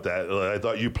job at that. I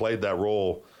thought you played that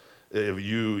role.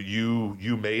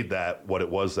 You made that what it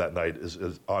was that night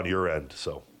is on your end.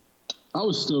 So I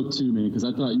was stoked too, man, because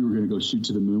I thought you were going to go shoot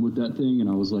to the moon with that thing, and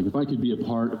I was like, if I could be a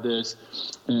part of this,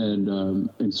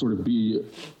 and sort of be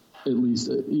at least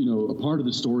a part of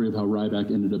the story of how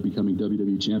Ryback ended up becoming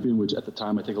WWE champion, which at the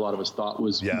time I think a lot of us thought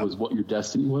was what your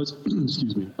destiny was.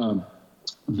 Excuse me.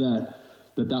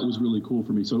 That was really cool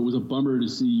for me. So it was a bummer to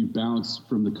see you bounce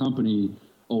from the company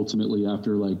ultimately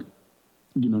after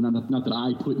not that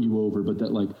I put you over, but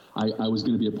that I was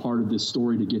going to be a part of this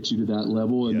story to get you to that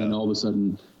level. And then all of a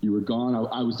sudden you were gone.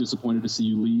 I was disappointed to see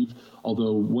you leave.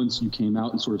 Although once you came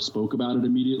out and sort of spoke about it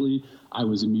immediately, I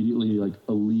was immediately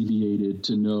alleviated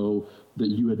to know that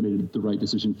you had made the right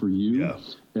decision for you. Yeah.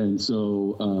 And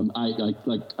so I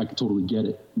could totally get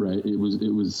it. Right. It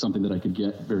was something that I could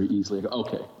get very easily. I go,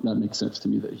 okay, that makes sense to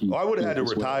me that he. Well, I would have had to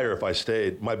retire if I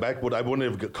stayed. My back I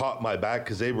wouldn't have caught my back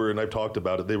because and I've talked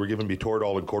about it. They were giving me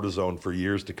Toradol and cortisone for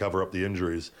years to cover up the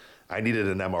injuries. I needed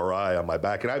an MRI on my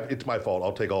back, and it's my fault.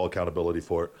 I'll take all accountability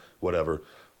for it. Whatever.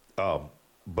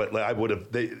 But I would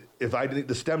have.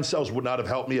 The stem cells would not have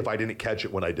helped me if I didn't catch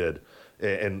it when I did,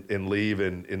 and leave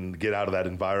and get out of that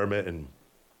environment. And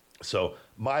so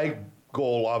my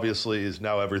goal, obviously, is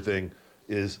now everything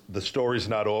is the story's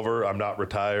not over. I'm not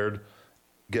retired.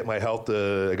 Get my health.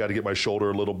 I got to get my shoulder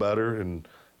a little better,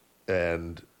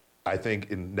 and I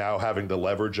think in now having the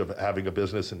leverage of having a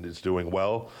business and it's doing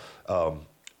well,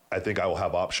 I think I will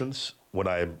have options when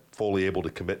I am fully able to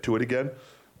commit to it again,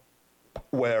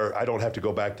 where I don't have to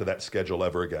go back to that schedule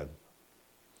ever again.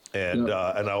 And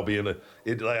and I'll be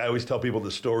I always tell people the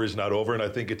story's not over, and I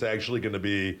think it's actually going to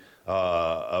be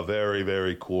a very,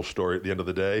 very cool story at the end of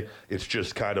the day. It's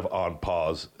just kind of on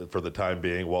pause for the time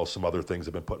being while some other things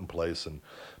have been put in place.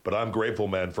 But I'm grateful,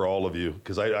 man, for all of you,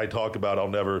 because I talk about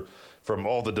from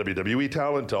all the WWE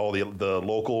talent to all the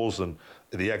locals and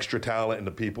the extra talent and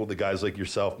the people, the guys like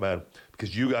yourself, man,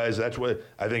 because you guys, that's what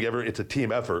I think it's a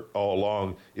team effort all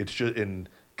along. It's just, and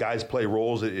guys play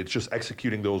roles. It's just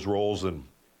executing those roles, and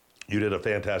you did a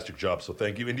fantastic job. So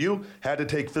thank you. And you had to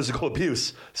take physical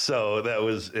abuse. So that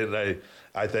was, and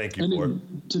I thank you for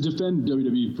it. To defend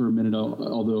WWE for a minute,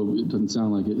 although it doesn't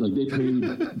sound like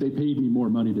it, they paid me more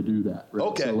money to do that. Right?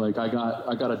 Okay. So I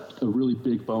got a really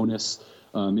big bonus,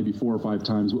 maybe 4 or 5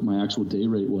 times what my actual day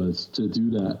rate was to do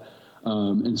that.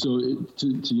 And so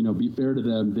to be fair to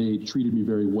them, they treated me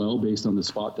very well based on the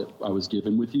spot that I was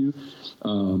given with you.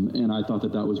 And I thought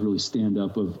that was really stand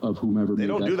up of whomever. They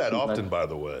don't do that often, by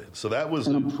the way. So that was,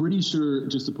 and I'm pretty sure,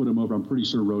 just to put him over, I'm pretty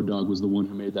sure Road Dogg was the one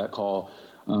who made that call.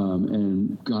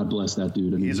 And God bless that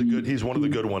dude. I mean, he's one of the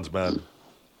good ones, man.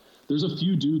 There's a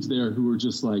few dudes there who are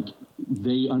just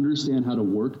they understand how to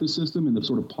work the system and the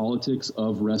sort of politics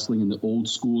of wrestling and the old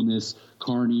schoolness,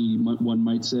 carny, one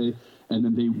might say. And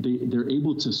then they're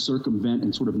able to circumvent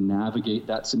and sort of navigate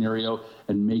that scenario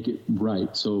and make it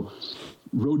right. So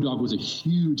Road Dogg was a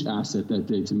huge asset that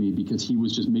day to me because he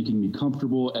was just making me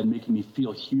comfortable and making me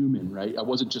feel human, right? I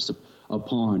wasn't just a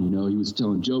pawn, He was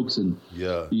telling jokes and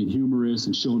being humorous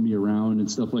and showing me around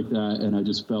and stuff like that. And I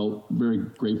just felt very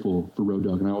grateful for Road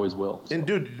Dogg, and I always will. And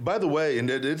dude, by the way, and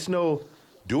it's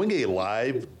doing a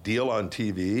live deal on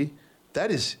TV.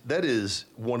 That is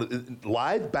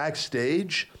live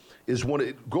backstage.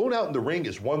 Going out in the ring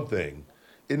is one thing,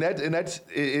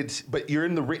 but you're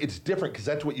in the ring. It's different because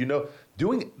that's what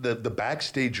Doing the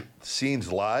backstage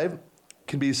scenes live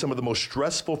can be some of the most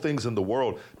stressful things in the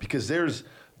world because there's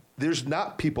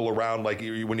not people around like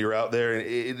when you're out there, and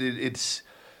it's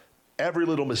every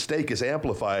little mistake is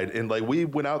amplified. And we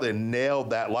went out there and nailed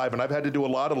that live, and I've had to do a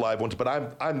lot of live ones, but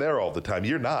I'm there all the time.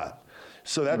 You're not,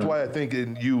 so that's why I think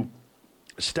you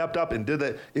stepped up and did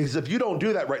that, because if you don't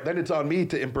do that right, then it's on me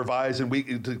to improvise and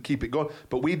to keep it going.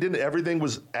 But we didn't. Everything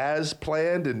was as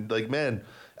planned, and man,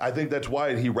 I think that's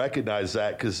why he recognized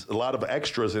that, because a lot of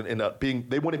extras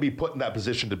they wouldn't be put in that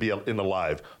position to be in a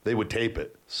live. They would tape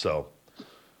it. So.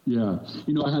 Yeah.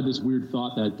 I had this weird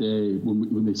thought that day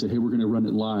when they said, hey, we're going to run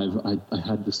it live. I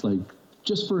had this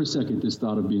just for a second, this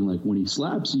thought of being when he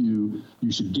slaps you,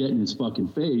 you should get in his fucking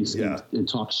face and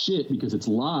talk shit because it's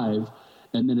live.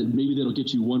 And then maybe that'll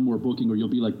get you one more booking, or you'll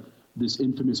be this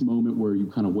infamous moment where you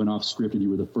kind of went off script and you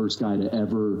were the first guy to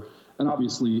ever. And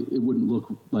obviously, it wouldn't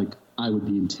look like I would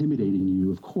be intimidating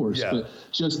you, of course. Yeah. But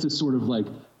just to sort of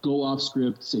go off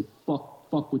script, say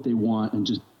fuck what they want, and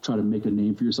just try to make a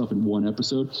name for yourself in one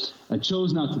episode. I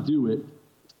chose not to do it.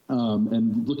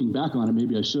 And looking back on it,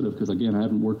 maybe I should have, because again, I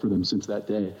haven't worked for them since that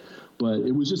day. But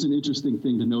it was just an interesting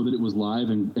thing to know that it was live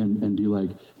and be like,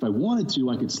 if I wanted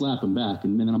to, I could slap him back,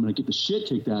 and then I'm going to get the shit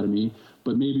kicked out of me.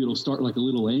 But maybe it'll start like a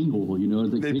little angle, you know.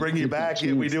 They bring you back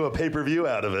and we do a pay-per-view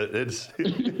out of it. It's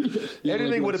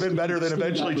anything would have been better than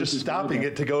eventually just stopping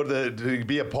it to go to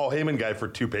be a Paul Heyman guy for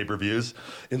 2 pay-per-views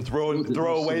and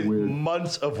throw away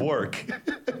months of work.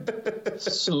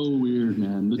 So weird,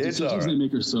 man. The decisions they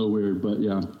make are so weird, but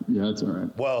yeah, it's all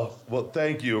right. Well,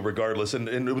 thank you regardless.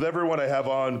 And with everyone I have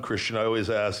on, Christian, I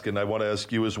always ask, and I want to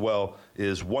ask you as well,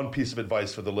 is one piece of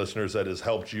advice for the listeners that has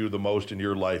helped you the most in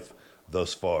your life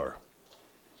thus far?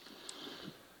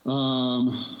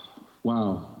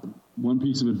 Wow. One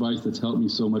piece of advice that's helped me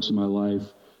so much in my life.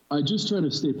 I just try to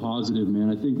stay positive,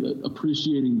 man. I think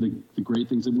appreciating the great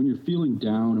things, and when you're feeling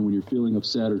down and when you're feeling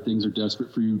upset or things are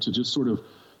desperate for you, to just sort of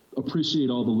appreciate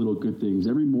all the little good things.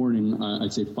 Every morning, I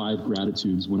say 5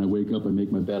 gratitudes. When I wake up, I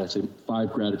make my bed, I say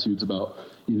 5 gratitudes about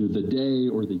either the day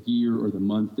or the year or the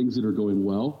month, things that are going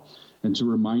well. And to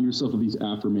remind yourself of these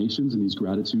affirmations and these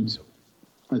gratitudes,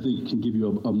 I think can give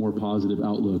you a more positive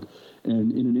outlook.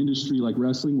 And in an industry like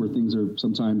wrestling, where things are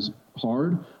sometimes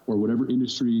hard, or whatever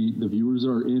industry the viewers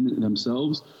are in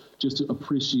themselves, just to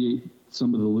appreciate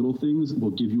some of the little things will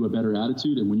give you a better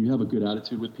attitude. And when you have a good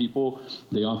attitude with people,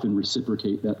 they often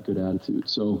reciprocate that good attitude.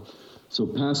 So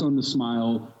pass on the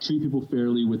smile, treat people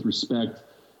fairly with respect,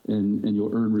 and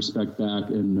you'll earn respect back.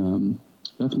 And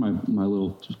that's my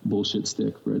little just bullshit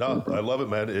stick. Right. No, I love it,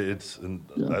 man.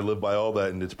 I live by all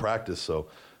that, and it's practice. So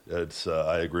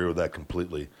I agree with that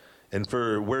completely. And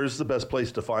where's the best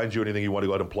place to find you? Anything you want to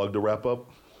go ahead and plug to wrap up?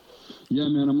 Yeah,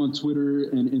 man, I'm on Twitter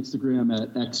and Instagram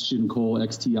at xtiancole,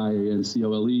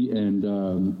 XTIANCOLE,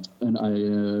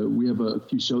 and we have a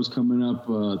few shows coming up.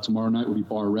 Tomorrow night will be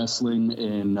Bar Wrestling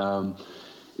in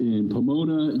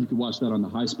Pomona. You can watch that on the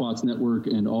High Spots Network,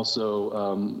 and also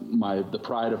the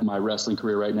pride of my wrestling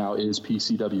career right now is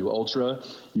PCW Ultra.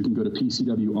 You can go to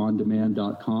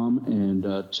PCWOnDemand.com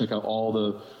and check out all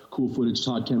the cool footage.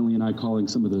 Todd Kennelly and I calling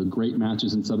some of the great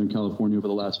matches in Southern California over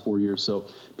the last 4 years. So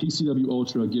PCW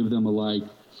Ultra, give them a like,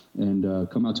 and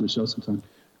come out to a show sometime.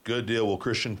 Good deal. Well,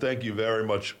 Christian, thank you very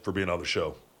much for being on the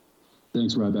show.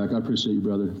 Thanks, Ryback. I appreciate you,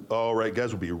 brother. All right,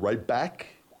 guys, we'll be right back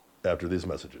after these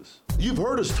messages. You've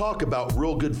heard us talk about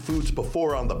Real Good Foods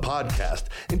before on the podcast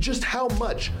and just how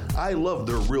much I love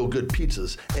their Real Good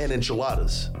pizzas and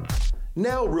enchiladas.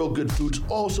 Now Real Good Foods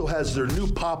also has their new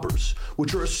poppers,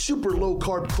 which are a super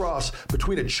low-carb cross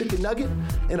between a chicken nugget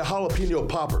and a jalapeno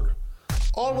popper.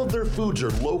 All of their foods are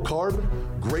low-carb,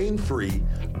 grain-free,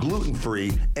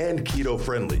 gluten-free, and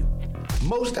keto-friendly.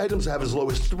 Most items have as low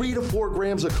as 3 to 4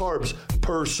 grams of carbs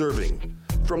per serving.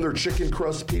 From their chicken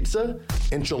crust pizza,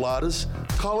 enchiladas,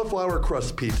 cauliflower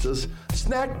crust pizzas,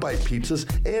 snack bite pizzas,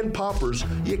 and poppers,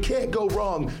 you can't go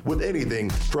wrong with anything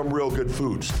from Real Good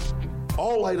Foods.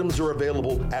 All items are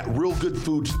available at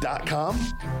realgoodfoods.com,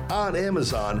 on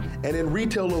Amazon, and in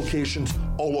retail locations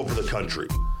all over the country,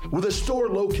 with a store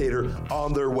locator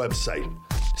on their website.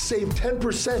 Save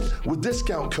 10% with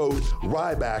discount code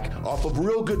RYBACK off of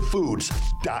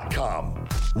realgoodfoods.com.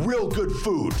 Real Good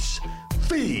Foods.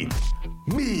 Feed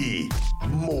me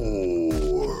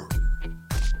more.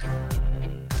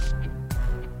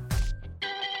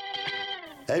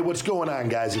 Hey, what's going on,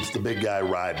 guys? It's the big guy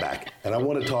Ryback, and I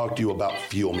want to talk to you about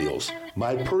Fuel Meals,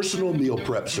 my personal meal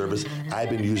prep service I've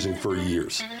been using for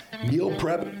years. Meal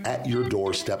prep at your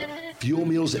doorstep. Fuel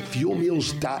Meals at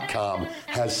fuelmeals.com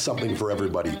has something for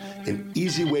everybody. An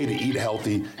easy way to eat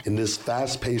healthy in this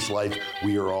fast-paced life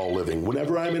we are all living.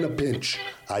 Whenever I'm in a pinch,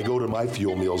 I go to my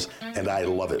Fuel Meals, and I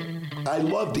love it. I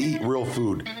love to eat real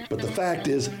food, but the fact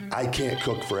is, I can't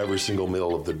cook for every single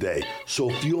meal of the day. So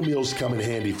Fuel Meals come in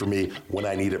handy for me when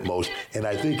I need it most, and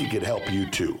I think it could help you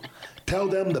too. Tell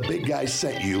them the big guy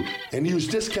sent you and use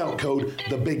discount code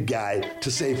THEBIGGUY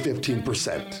to save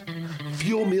 15%.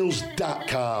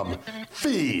 Fuelmeals.com.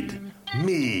 Feed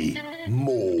me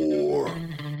more.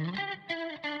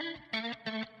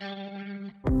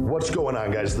 What's going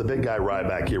on, guys? The big guy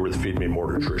Ryback here with Feed Me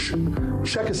More Nutrition.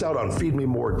 Check us out on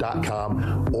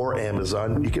feedmemore.com or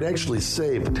Amazon. You can actually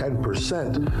save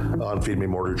 10% on Feed Me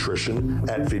More Nutrition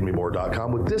at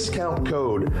feedmemore.com with discount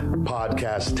code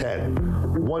podcast10.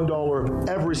 $1 of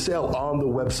every sale on the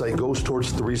website goes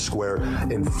towards 3 Square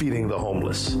and feeding the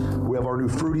homeless. We have our new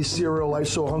fruity cereal, I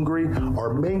So Hungry,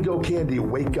 our mango candy,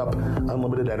 Wake Up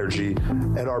Unlimited Energy,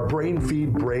 and our Brain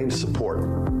Feed Brain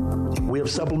Support. We have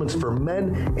supplements for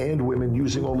men and women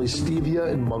using only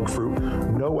stevia and monk fruit,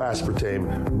 no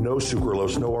aspartame, no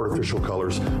sucralose, no artificial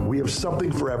colors. We have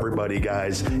something for everybody,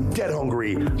 guys. Get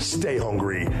hungry, stay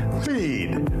hungry,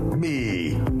 feed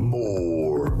me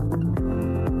more.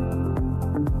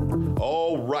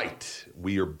 All right.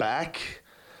 We are back.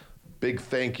 Big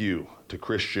thank you to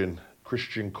Christian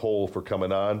Cole for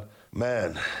coming on.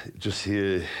 Man, just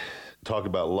here, talk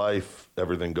about life,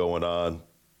 everything going on,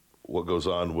 what goes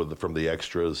on from the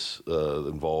extras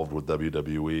involved with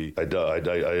WWE. I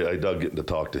dug getting to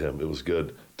talk to him. It was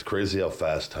good. It's crazy how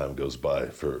fast time goes by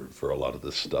for a lot of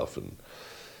this stuff, and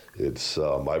it's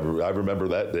I remember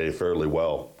that day fairly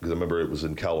well because I remember it was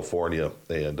in California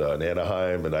and in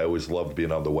Anaheim, and I always loved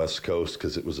being on the West Coast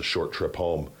because it was a short trip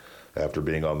home after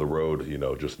being on the road,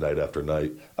 just night after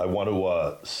night. I want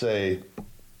to say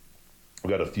I've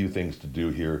got a few things to do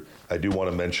here. I do want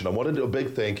to mention, I want to do a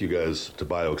big thank you guys to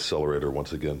BioAccelerator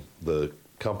once again, the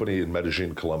company in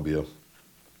Medellin, Colombia,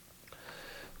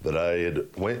 that I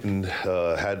had went and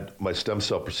had my stem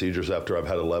cell procedures after I've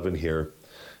had 11 here.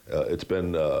 It's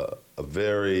been a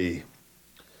very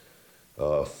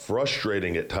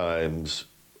frustrating at times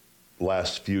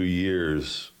last few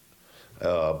years,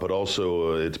 but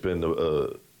also it's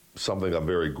been something I'm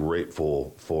very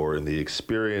grateful for in the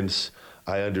experience.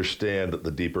 I understand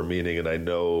the deeper meaning, and I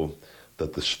know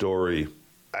that the story,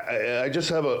 I just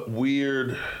have a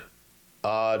weird,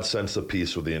 odd sense of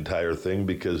peace with the entire thing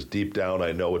because deep down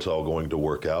I know it's all going to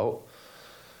work out.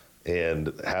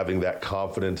 And having that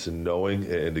confidence in knowing,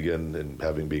 and again,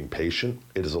 and being patient,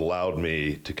 it has allowed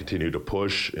me to continue to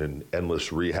push in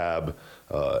endless rehab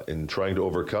in trying to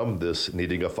overcome this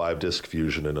needing a 5-disc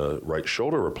fusion and a right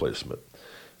shoulder replacement.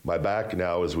 My back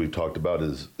now, as we've talked about,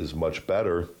 is much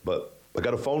better, but I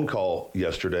got a phone call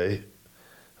yesterday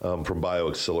from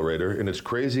BioAccelerator, and it's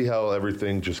crazy how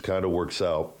everything just kind of works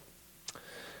out.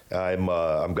 I'm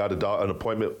got an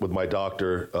appointment with my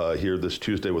doctor here this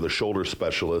Tuesday with a shoulder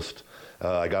specialist.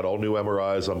 I got all new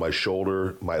MRIs on my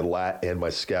shoulder, my lat, and my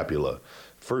scapula.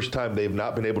 First time they've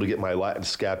not been able to get my lat and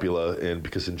scapula, and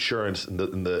because insurance and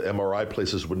the MRI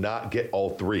places would not get all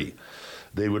three.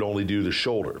 They would only do the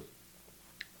shoulder.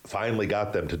 Finally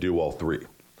got them to do all three.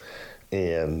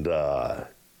 And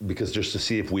because just to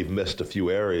see if we've missed a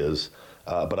few areas.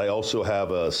 But I also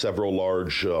have several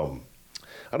large...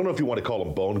 I don't know if you want to call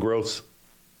them bone growths.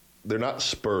 They're not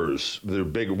spurs. They're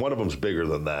big. One of them's bigger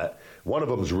than that. One of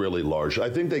them's really large. I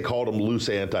think they called them loose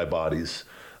antibodies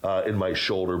in my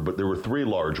shoulder, but there were 3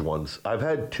 large ones. I've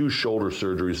had 2 shoulder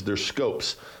surgeries. They're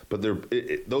scopes, but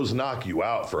those knock you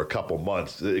out for a couple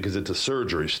months because it's a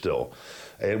surgery still,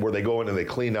 and where they go in and they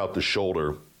clean out the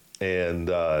shoulder. And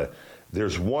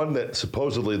there's one that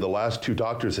supposedly the last 2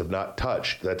 doctors have not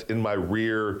touched. That's in my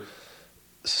rear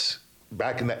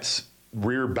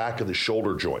back of the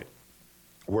shoulder joint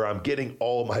where I'm getting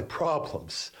all my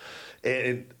problems.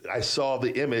 And I saw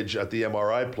the image at the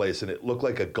MRI place and it looked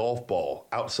like a golf ball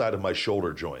outside of my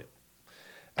shoulder joint.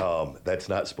 That's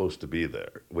not supposed to be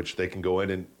there, which they can go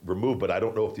in and remove, but I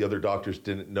don't know if the other doctors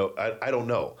didn't know. I don't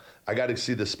know. I got to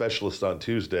see the specialist on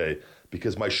Tuesday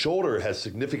because my shoulder has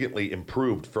significantly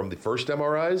improved from the first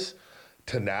MRIs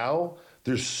to now.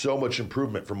 There's so much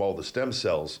improvement from all the stem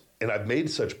cells. And I've made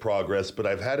such progress, but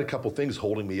I've had a couple things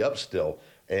holding me up still.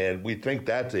 And we think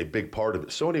that's a big part of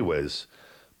it. So anyways,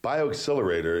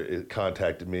 BioAccelerator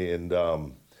contacted me, and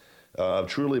I'm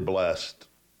truly blessed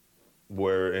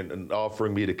and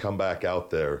offering me to come back out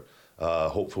there,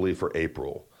 hopefully for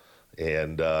April.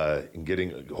 And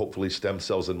getting hopefully stem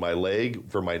cells in my leg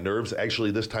for my nerves.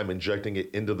 Actually, this time injecting it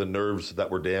into the nerves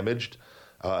that were damaged.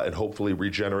 And hopefully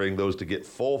regenerating those to get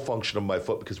full function of my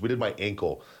foot because we did my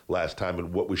ankle last time,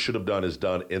 and what we should have done is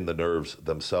done in the nerves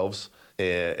themselves.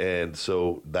 And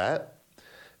so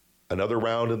another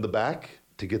round in the back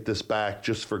to get this back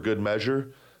just for good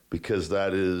measure because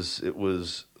it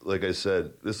was, like I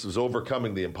said, this is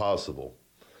overcoming the impossible.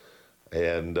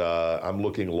 And I'm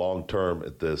looking long-term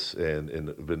at this and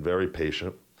been very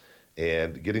patient.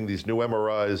 And getting these new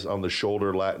MRIs on the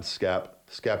shoulder, lat, and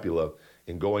scapula,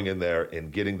 and going in there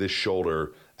and getting this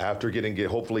shoulder after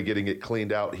hopefully getting it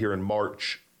cleaned out here in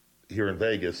March here in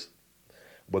Vegas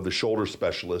with the shoulder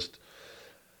specialist,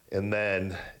 and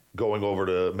then going over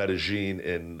to Medellin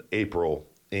in April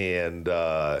and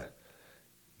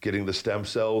getting the stem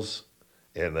cells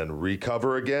and then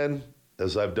recover again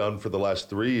as I've done for the last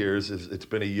 3 years. It's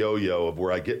been a yo-yo of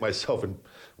where I get myself in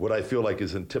what I feel like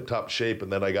is in tip-top shape,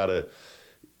 and then I got to,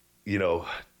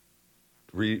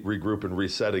 regroup and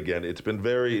reset again.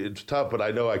 It's tough, but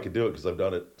I know I can do it because I've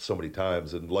done it so many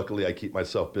times. And luckily I keep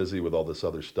myself busy with all this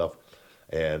other stuff.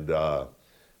 And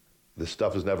this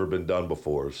stuff has never been done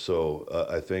before. So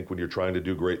I think when you're trying to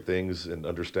do great things and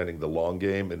understanding the long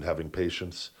game and having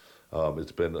patience,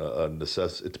 it's been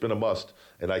it's been a must.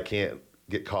 And I can't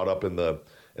get caught up and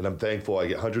I'm thankful I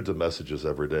get hundreds of messages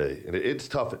every day. And it's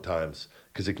tough at times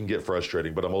because it can get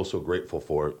frustrating, but I'm also grateful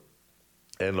for it.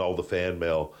 And all the fan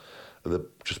mail.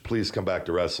 just please come back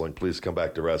to wrestling. Please come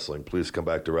back to wrestling. Please come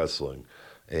back to wrestling.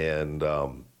 And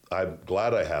I'm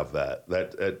glad I have that.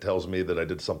 That tells me that I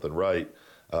did something right.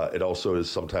 It also is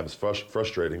sometimes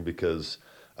frustrating because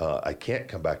I can't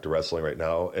come back to wrestling right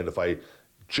now. And if I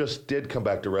just did come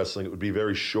back to wrestling, it would be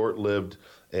very short-lived,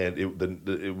 and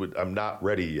I'm not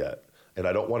ready yet. And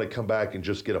I don't want to come back and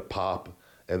just get a pop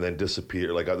and then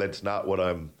disappear. Like, that's not what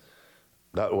I'm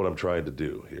trying to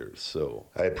do here. So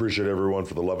I appreciate everyone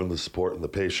for the love and the support and the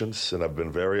patience, and I've been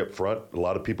very upfront. A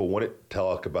lot of people wouldn't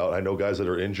talk about, I know guys that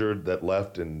are injured that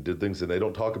left and did things, and they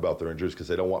don't talk about their injuries because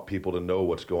they don't want people to know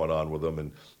what's going on with them,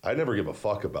 and I never give a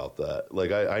fuck about that.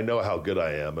 Like, I know how good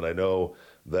I am, and I know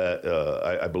that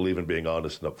I believe in being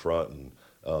honest and upfront, and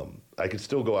I could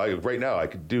still go. Right now, I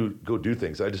could go do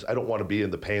things. I don't want to be in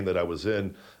the pain that I was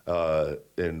in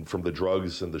from the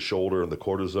drugs and the shoulder and the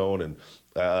cortisone, and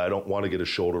I don't want to get a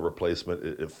shoulder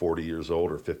replacement at 40 years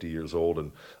old or 50 years old,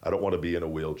 and I don't want to be in a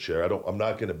wheelchair. I'm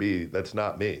not going to be. That's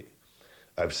not me.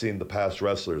 I've seen the past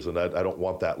wrestlers, and I don't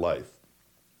want that life.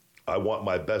 I want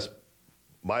my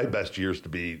best years to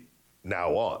be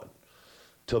now on,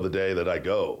 till the day that I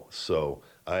go. So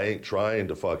I ain't trying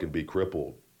to fucking be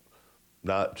crippled.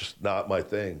 Not my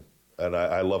thing. And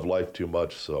I love life too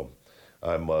much. So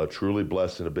I'm truly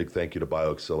blessed, and a big thank you to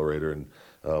BioAccelerator.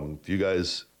 And if you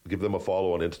guys give them a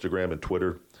follow on Instagram and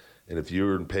Twitter, and if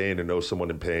you're in pain and know someone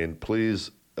in pain,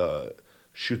 please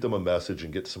shoot them a message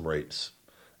and get some rates.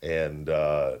 And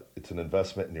it's an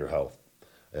investment in your health.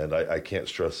 And I can't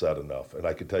stress that enough. And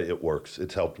I can tell you it works.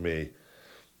 It's helped me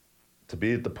to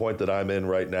be at the point that I'm in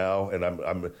right now, and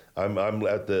I'm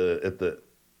at the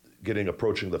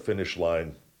approaching the finish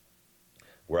line,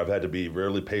 where I've had to be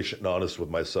really patient and honest with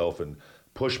myself and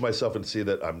push myself and see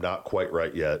that I'm not quite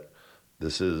right yet.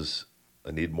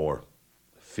 I need more.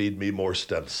 Feed me more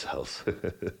stem cells.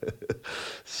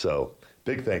 So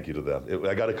big thank you to them.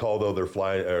 I got a call though;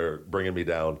 they're bringing me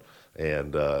down,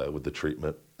 and with the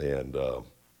treatment, and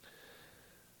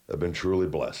I've been truly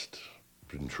blessed.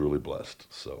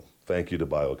 So thank you to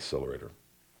BioAccelerator.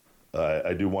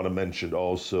 I do want to mention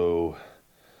also,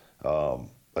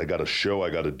 I got a show I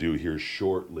got to do here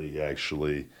shortly,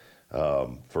 actually,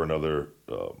 for another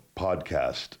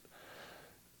podcast.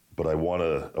 But I want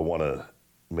to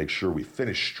make sure we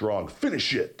finish strong.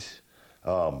 Finish it.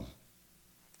 I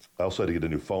also had to get a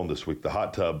new phone this week. The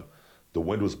hot tub, the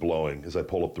wind was blowing as I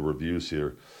pull up the reviews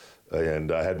here,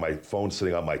 and I had my phone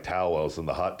sitting on my towel while I was in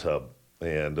the hot tub.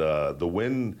 And the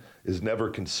wind is never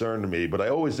concerned me, but I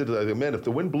always did it. Man, if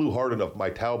the wind blew hard enough, my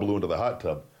towel blew into the hot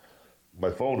tub,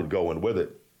 my phone would go in with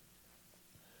it.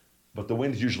 But the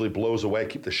wind usually blows away. I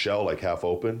keep the shell like half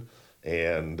open.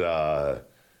 And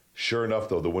sure enough,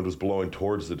 though, the wind was blowing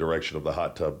towards the direction of the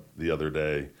hot tub the other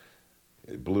day.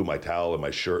 It blew my towel and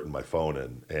my shirt and my phone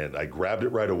in. And I grabbed it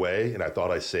right away, and I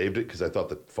thought I saved it because I thought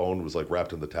the phone was like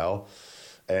wrapped in the towel.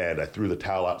 And I threw the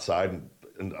towel outside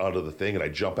and onto the thing, and I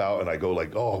jump out and I go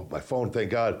like, oh, my phone, thank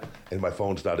God. And my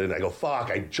phone's not in. I go, fuck.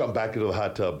 I jump back into the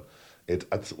hot tub.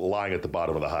 It's lying at the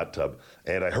bottom of the hot tub.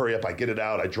 And I hurry up, I get it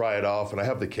out, I dry it off, and I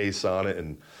have the case on it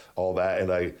and all that.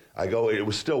 And I go, it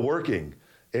was still working.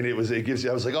 And I was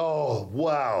like, oh,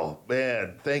 wow,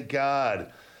 man, thank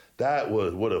God. That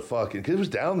would have fucking, because it was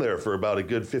down there for about a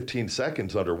good 15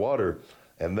 seconds underwater.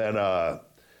 And then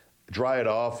dry it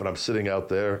off, and I'm sitting out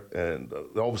there, and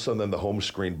all of a sudden then the home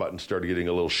screen button started getting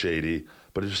a little shady,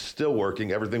 but it was still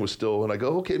working. Everything was still, and I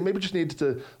go, okay, maybe just needs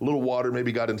a little water,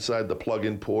 maybe got inside the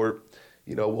plug-in port.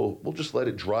 You know, we'll just let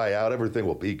it dry out. Everything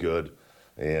will be good.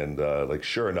 And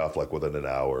sure enough, like within an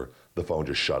hour, the phone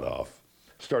just shut off.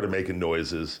 Started making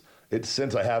noises.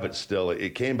 Since I have it still,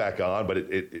 it came back on, but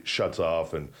it shuts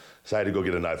off. And so I had to go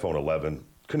get an iPhone 11.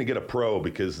 Couldn't get a Pro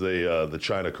because the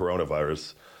China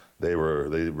coronavirus, they were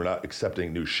not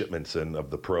accepting new shipments in of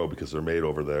the Pro because they're made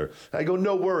over there. I go,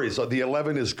 no worries. The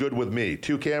 11 is good with me.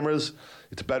 2 cameras,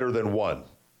 it's better than 1.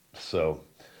 So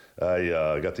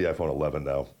I got the iPhone 11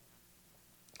 now.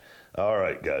 All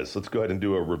right, guys, let's go ahead and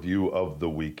do a review of the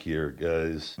week here,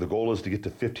 guys. The goal is to get to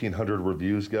 1,500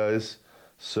 reviews, guys.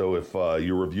 So if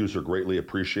your reviews are greatly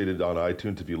appreciated on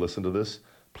iTunes, if you listen to this,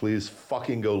 please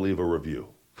fucking go leave a review.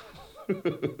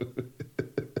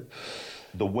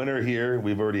 The winner here,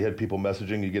 we've already had people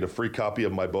messaging. You get a free copy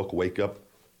of my book, Wake Up,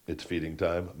 It's Feeding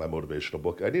Time, my motivational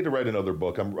book. I need to write another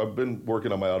book. I've been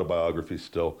working on my autobiography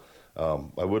still.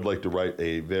 I would like to write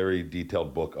a very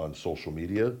detailed book on social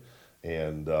media.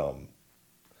 And I'm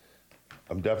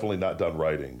definitely not done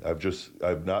writing.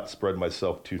 I've not spread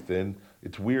myself too thin.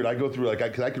 It's weird. I go through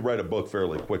because I could write a book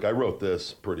fairly quick. I wrote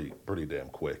this pretty damn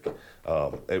quick.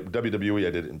 At WWE, I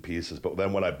did it in pieces, but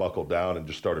then when I buckled down and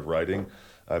just started writing,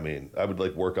 I mean, I would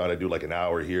work on it, do an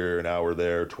hour here, an hour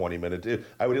there, 20 minutes.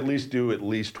 I would at least do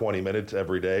 20 minutes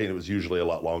every day, and it was usually a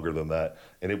lot longer than that.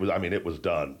 And it was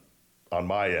done on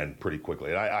my end pretty quickly.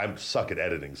 And I suck at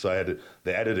editing, so I had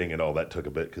the editing and all that took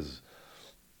a bit because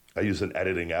I use an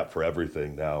editing app for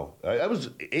everything now. I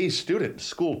was a student in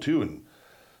school too, and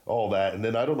all that, and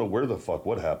then I don't know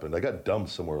what happened. I got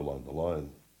dumped somewhere along the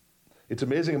line. It's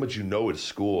amazing how much you know at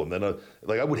school, and then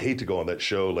I would hate to go on that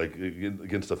show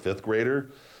against a fifth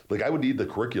grader. I would need the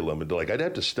curriculum, and I'd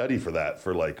have to study for that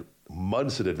for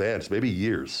months in advance, maybe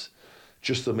years,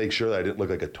 just to make sure that I didn't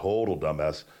look like a total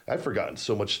dumbass. I've forgotten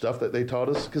so much stuff that they taught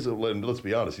us because let's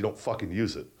be honest, you don't fucking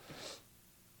use it.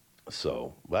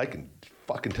 So I can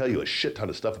fucking tell you a shit ton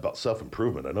of stuff about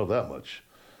self-improvement. I know that much.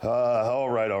 All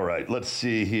right. Let's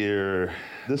see here.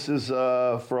 This is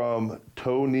from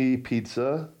Tony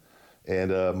Pizza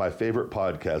and my favorite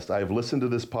podcast. I have listened to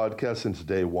this podcast since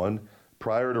day one.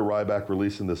 Prior to Ryback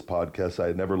releasing this podcast, I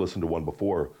had never listened to one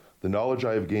before. The knowledge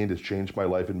I have gained has changed my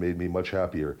life and made me much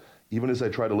happier. Even as I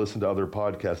try to listen to other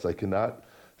podcasts, I cannot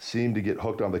seem to get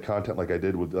hooked on the content like I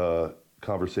did with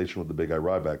Conversation with the Big Guy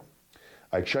Ryback.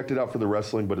 I checked it out for the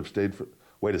wrestling, but have stayed for...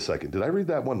 Wait a second. Did I read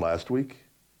that one last week?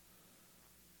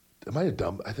 Am I a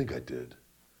dumb? I think I did.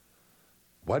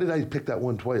 Why did I pick that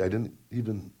one twice? I didn't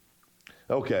even...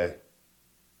 Okay.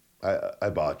 I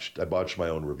botched. I botched my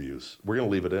own reviews. We're going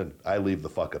to leave it in. I leave the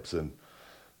fuck-ups in.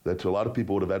 That a lot of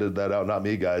people would have edited that out. Not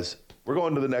me, guys. We're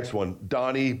going to the next one.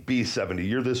 Donnie B70.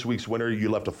 You're this week's winner. You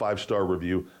left a 5-star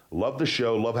review. Love the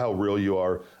show. Love how real you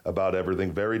are about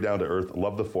everything. Very down to earth.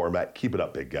 Love the format. Keep it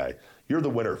up, big guy. You're the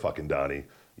winner, fucking Donnie.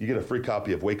 You get a free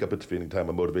copy of Wake Up, It's Feeding Time,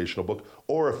 a motivational book,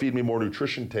 or a Feed Me More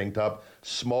Nutrition tank top,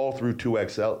 small through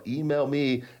 2XL. Email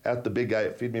me at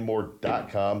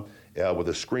thebigguy@feedmemore.com with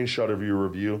a screenshot of your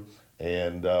review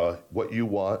and what you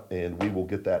want, and we will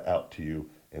get that out to you.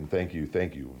 And thank you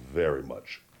very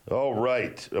much. All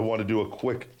right, I want to do a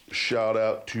quick shout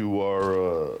out to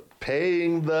our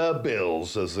paying the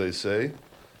bills, as they say,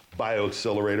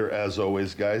 BioAccelerator. As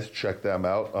always, guys, check them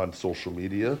out on social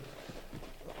media.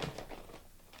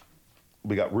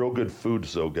 We got Real Good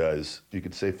Foods, though, guys. You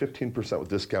can save 15% with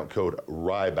discount code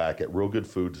RYBACK at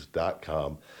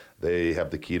realgoodfoods.com. They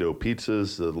have the keto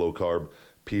pizzas, the low-carb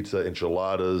pizza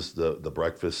enchiladas, the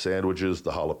breakfast sandwiches, the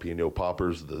jalapeno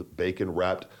poppers, the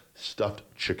bacon-wrapped stuffed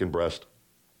chicken breast.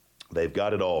 They've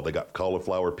got it all. They got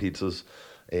cauliflower pizzas,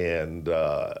 and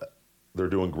they're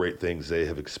doing great things. They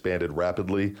have expanded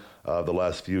rapidly the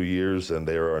last few years, and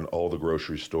they are in all the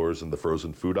grocery stores in the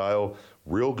frozen food aisle.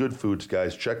 Real Good Foods,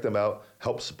 guys. Check them out.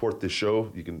 Help support this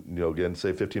show. You can, again,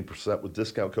 save 15% with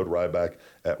discount code RYBACK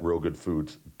at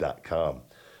realgoodfoods.com.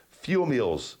 Fuel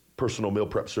Meals, personal meal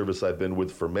prep service I've been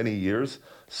with for many years.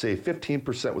 Save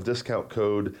 15% with discount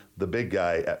code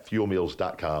TheBigGuy at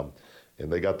fuelmeals.com.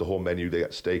 And they got the whole menu. They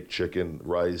got steak, chicken,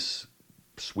 rice,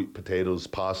 sweet potatoes,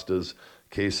 pastas,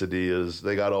 quesadillas.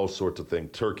 They got all sorts of things.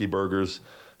 Turkey burgers,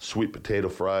 sweet potato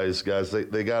fries, guys.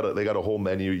 They got a whole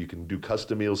menu. You can do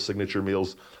custom meals, signature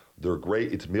meals. They're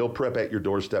great. It's meal prep at your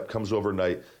doorstep. Comes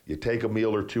overnight. You take a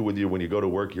meal or two with you when you go to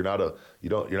work. You're not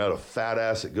a fat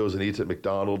ass that goes and eats at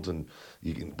McDonald's, and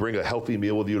you can bring a healthy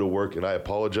meal with you to work. And I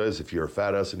apologize if you're a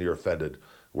fat ass and you're offended.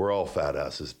 We're all fat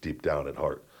asses deep down at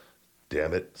heart.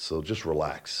 Damn it. So just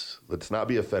relax. Let's not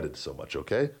be offended so much,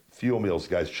 okay? Fuel Meals,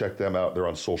 guys, check them out. They're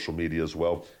on social media as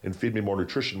well. And Feed Me More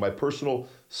Nutrition, my personal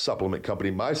supplement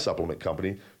company,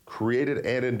 created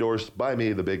and endorsed by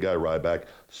me, the Big Guy Ryback,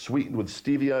 sweetened with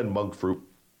stevia and monk fruit.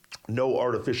 No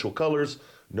artificial colors,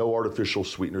 no artificial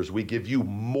sweeteners. We give you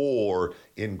more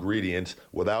ingredients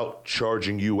without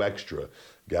charging you extra,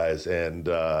 guys. And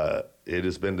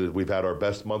we've had our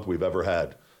best month we've ever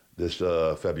had this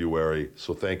February.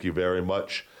 So thank you very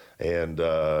much. And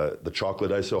the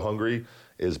chocolate ISO Hungry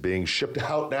is being shipped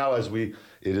out now it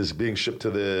is being shipped to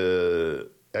the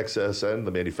XSN,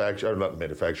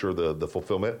 the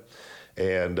fulfillment.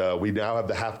 And we now have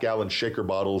the half-gallon shaker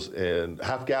bottles and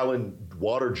half-gallon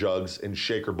water jugs and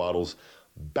shaker bottles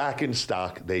back in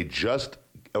stock. They just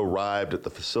arrived at the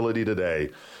facility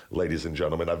today, ladies and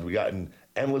gentlemen. I've gotten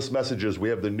endless messages. We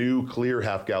have the new clear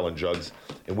half-gallon jugs,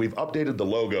 and we've updated the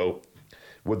logo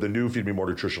with the new Feed Me More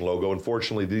Nutrition logo.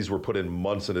 Unfortunately, these were put in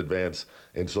months in advance,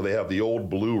 and so they have the old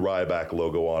blue Ryback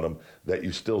logo on them that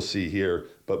you still see here.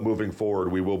 But moving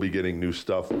forward, we will be getting new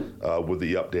stuff with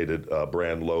the updated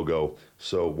brand logo.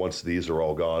 So once these are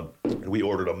all gone, and we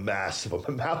ordered a massive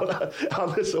amount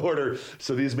on this order,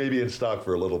 so these may be in stock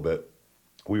for a little bit.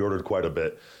 We ordered quite a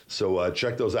bit. So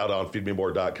check those out on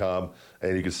feedmemore.com,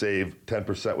 and you can save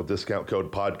 10% with discount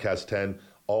code podcast10.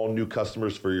 All new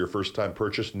customers for your first time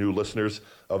purchase, new listeners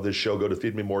of this show, go to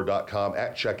feedmemore.com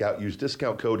at checkout. Use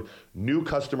discount code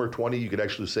NEWCUSTOMER20. You could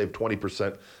actually save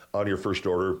 20% on your first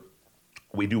order.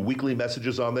 We do weekly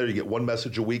messages on there. You get one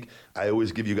message a week. I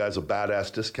always give you guys a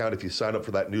badass discount if you sign up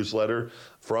for that newsletter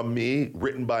from me,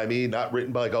 written by me, not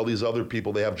written by like all these other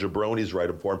people. They have jabronis write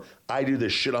them for them. I do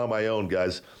this shit on my own,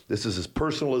 guys. This is as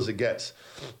personal as it gets.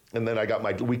 And then I got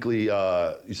my weekly,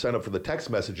 you sign up for the text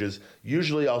messages.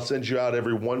 Usually I'll send you out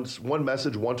every one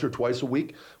message once or twice a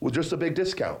week with just a big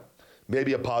discount.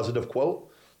 Maybe a positive quote.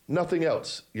 Nothing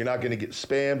else. You're not going to get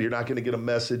spammed. You're not going to get a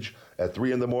message at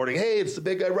 3 a.m. Hey, it's the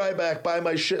big guy Ryback. Buy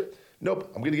my shit. Nope.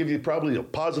 I'm going to give you probably a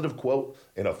positive quote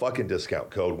and a fucking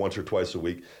discount code once or twice a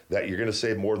week that you're going to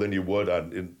save more than you would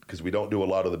on, because we don't do a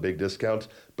lot of the big discounts.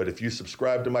 But if you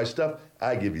subscribe to my stuff,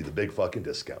 I give you the big fucking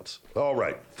discounts. All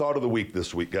right. Thought of the week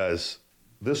this week, guys.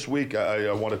 This week,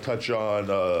 I want to touch on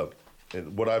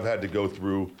what I've had to go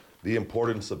through, the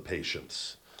importance of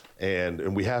patience.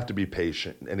 And we have to be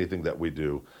patient in anything that we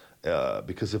do,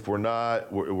 because if we're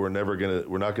not, we're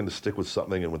not gonna stick with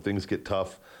something. And when things get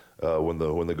tough, when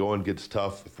the going gets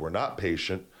tough, if we're not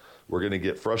patient, we're gonna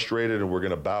get frustrated and we're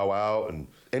gonna bow out. And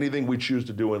anything we choose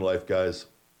to do in life, guys,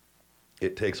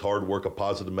 it takes hard work, a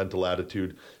positive mental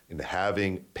attitude, and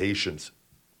having patience,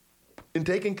 and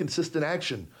taking consistent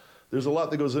action. There's a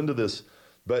lot that goes into this,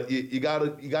 but you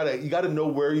gotta know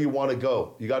where you want to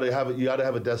go. You gotta have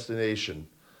a destination.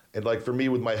 And like for me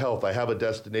with my health, I have a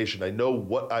destination. I know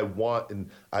what I want, and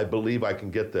I believe I can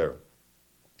get there.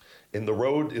 And the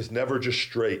road is never just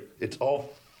straight. It's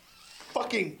all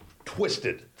fucking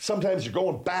twisted. Sometimes you're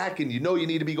going back and you know you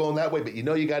need to be going that way, but you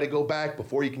know you got to go back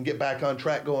before you can get back on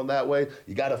track going that way.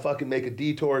 You got to fucking make a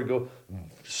detour and go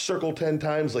circle 10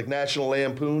 times like National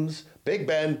Lampoon's. Big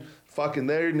Ben, fucking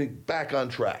there and back on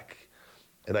track.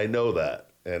 And I know that.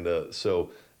 And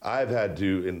so I've had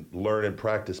to learn and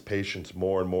practice patience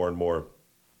more and more and more,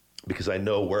 because I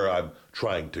know where I'm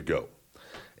trying to go.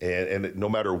 And no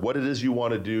matter what it is you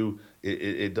want to do,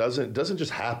 it doesn't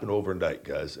just happen overnight,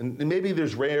 guys. And maybe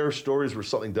there's rare stories where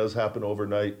something does happen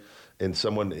overnight and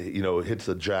someone, hits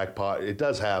the jackpot. It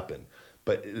does happen.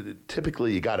 But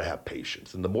typically you got to have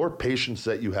patience. And the more patience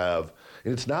that you have,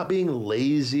 and it's not being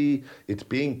lazy, it's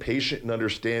being patient and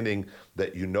understanding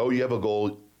that you have a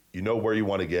goal, you know where you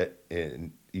want to get,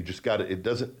 and you just got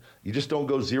to, you just don't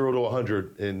go 0 to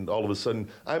 100 and all of a sudden,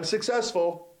 I'm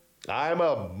successful. I'm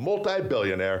a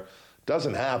multi-billionaire.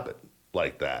 Doesn't happen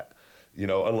like that.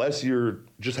 Unless you're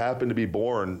just happen to be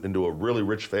born into a really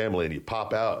rich family and you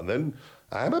pop out and then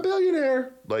I'm a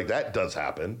billionaire. Like that does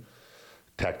happen.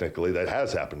 Technically, that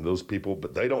has happened to those people,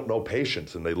 but they don't know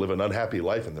patience and they live an unhappy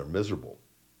life and they're miserable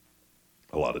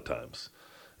a lot of times.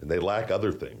 And they lack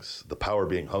other things, the power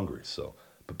being hungry.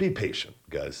 But be patient,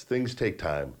 guys. Things take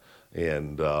time,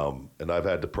 and I've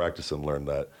had to practice and learn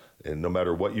that. And no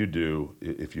matter what you do,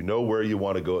 if you know where you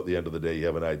want to go at the end of the day, you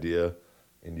have an idea,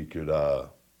 and you could. The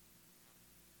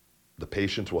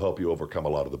patience will help you overcome a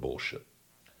lot of the bullshit.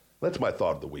 That's my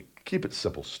thought of the week. Keep it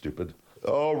simple, stupid.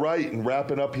 All right, and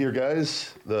wrapping up here,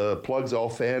 guys. The plugs, all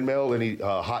fan mail, any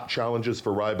hot challenges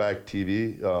for Ryback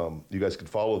TV. You guys can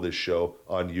follow this show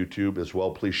on YouTube as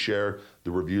well. Please share.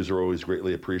 The reviews are always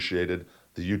greatly appreciated.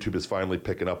 The YouTube is finally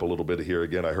picking up a little bit here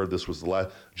again. I heard this was the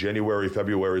last January,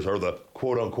 February are the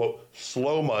quote-unquote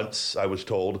slow months, I was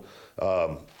told,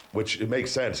 which it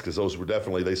makes sense because those were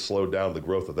they slowed down the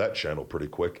growth of that channel pretty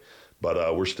quick.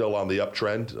 But we're still on the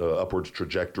uptrend, upwards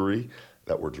trajectory.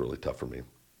 That word's really tough for me.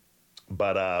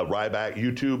 But Ryback,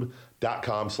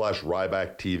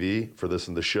 youtube.com/Ryback TV for this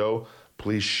and the show.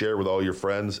 Please share with all your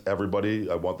friends, everybody.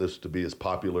 I want this to be as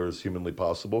popular as humanly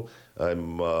possible. I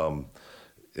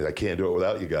can't do it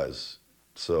without you guys.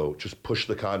 So just push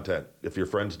the content. If your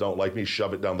friends don't like me,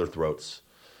 shove it down their throats.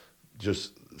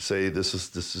 Just say, this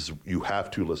is, you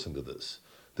have to listen to this.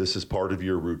 This is part of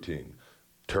your routine.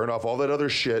 Turn off all that other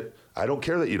shit. I don't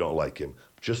care that you don't like him.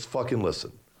 Just fucking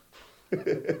listen.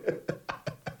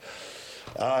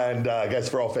 And guys,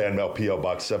 for all fan mail, P.O.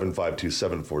 Box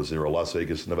 752740, Las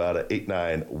Vegas, Nevada,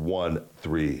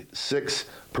 89136.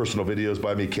 Personal videos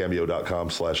by me,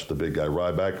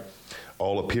 cameo.com/thebigguy.Ryback.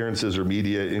 All appearances or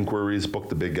media inquiries, book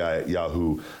the big guy at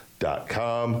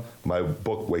yahoo.com. My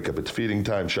book, Wake Up, It's Feeding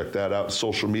Time. Check that out.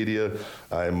 Social media,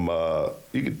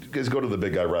 you guys go to the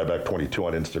Big Guy Ryback 22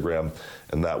 on Instagram,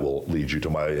 and that will lead you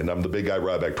to and I'm the Big Guy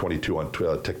Ryback 22 on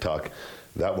TikTok.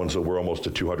 That one's, we're almost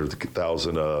to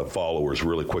 200,000 followers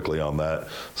really quickly on that.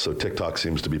 So TikTok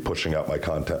seems to be pushing out my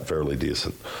content fairly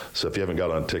decent. So if you haven't got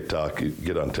on TikTok,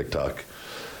 get on TikTok.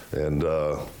 And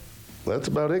that's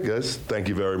about it, guys. Thank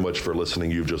you very much for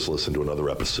listening. You've just listened to another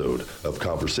episode of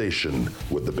Conversation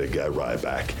with the Big Guy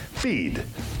Ryback. Feed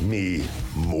me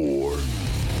more.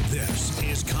 This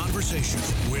is Conversation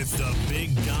with the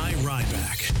Big Guy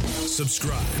Ryback.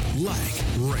 Subscribe, like,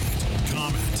 rate,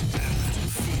 comment,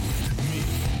 and feed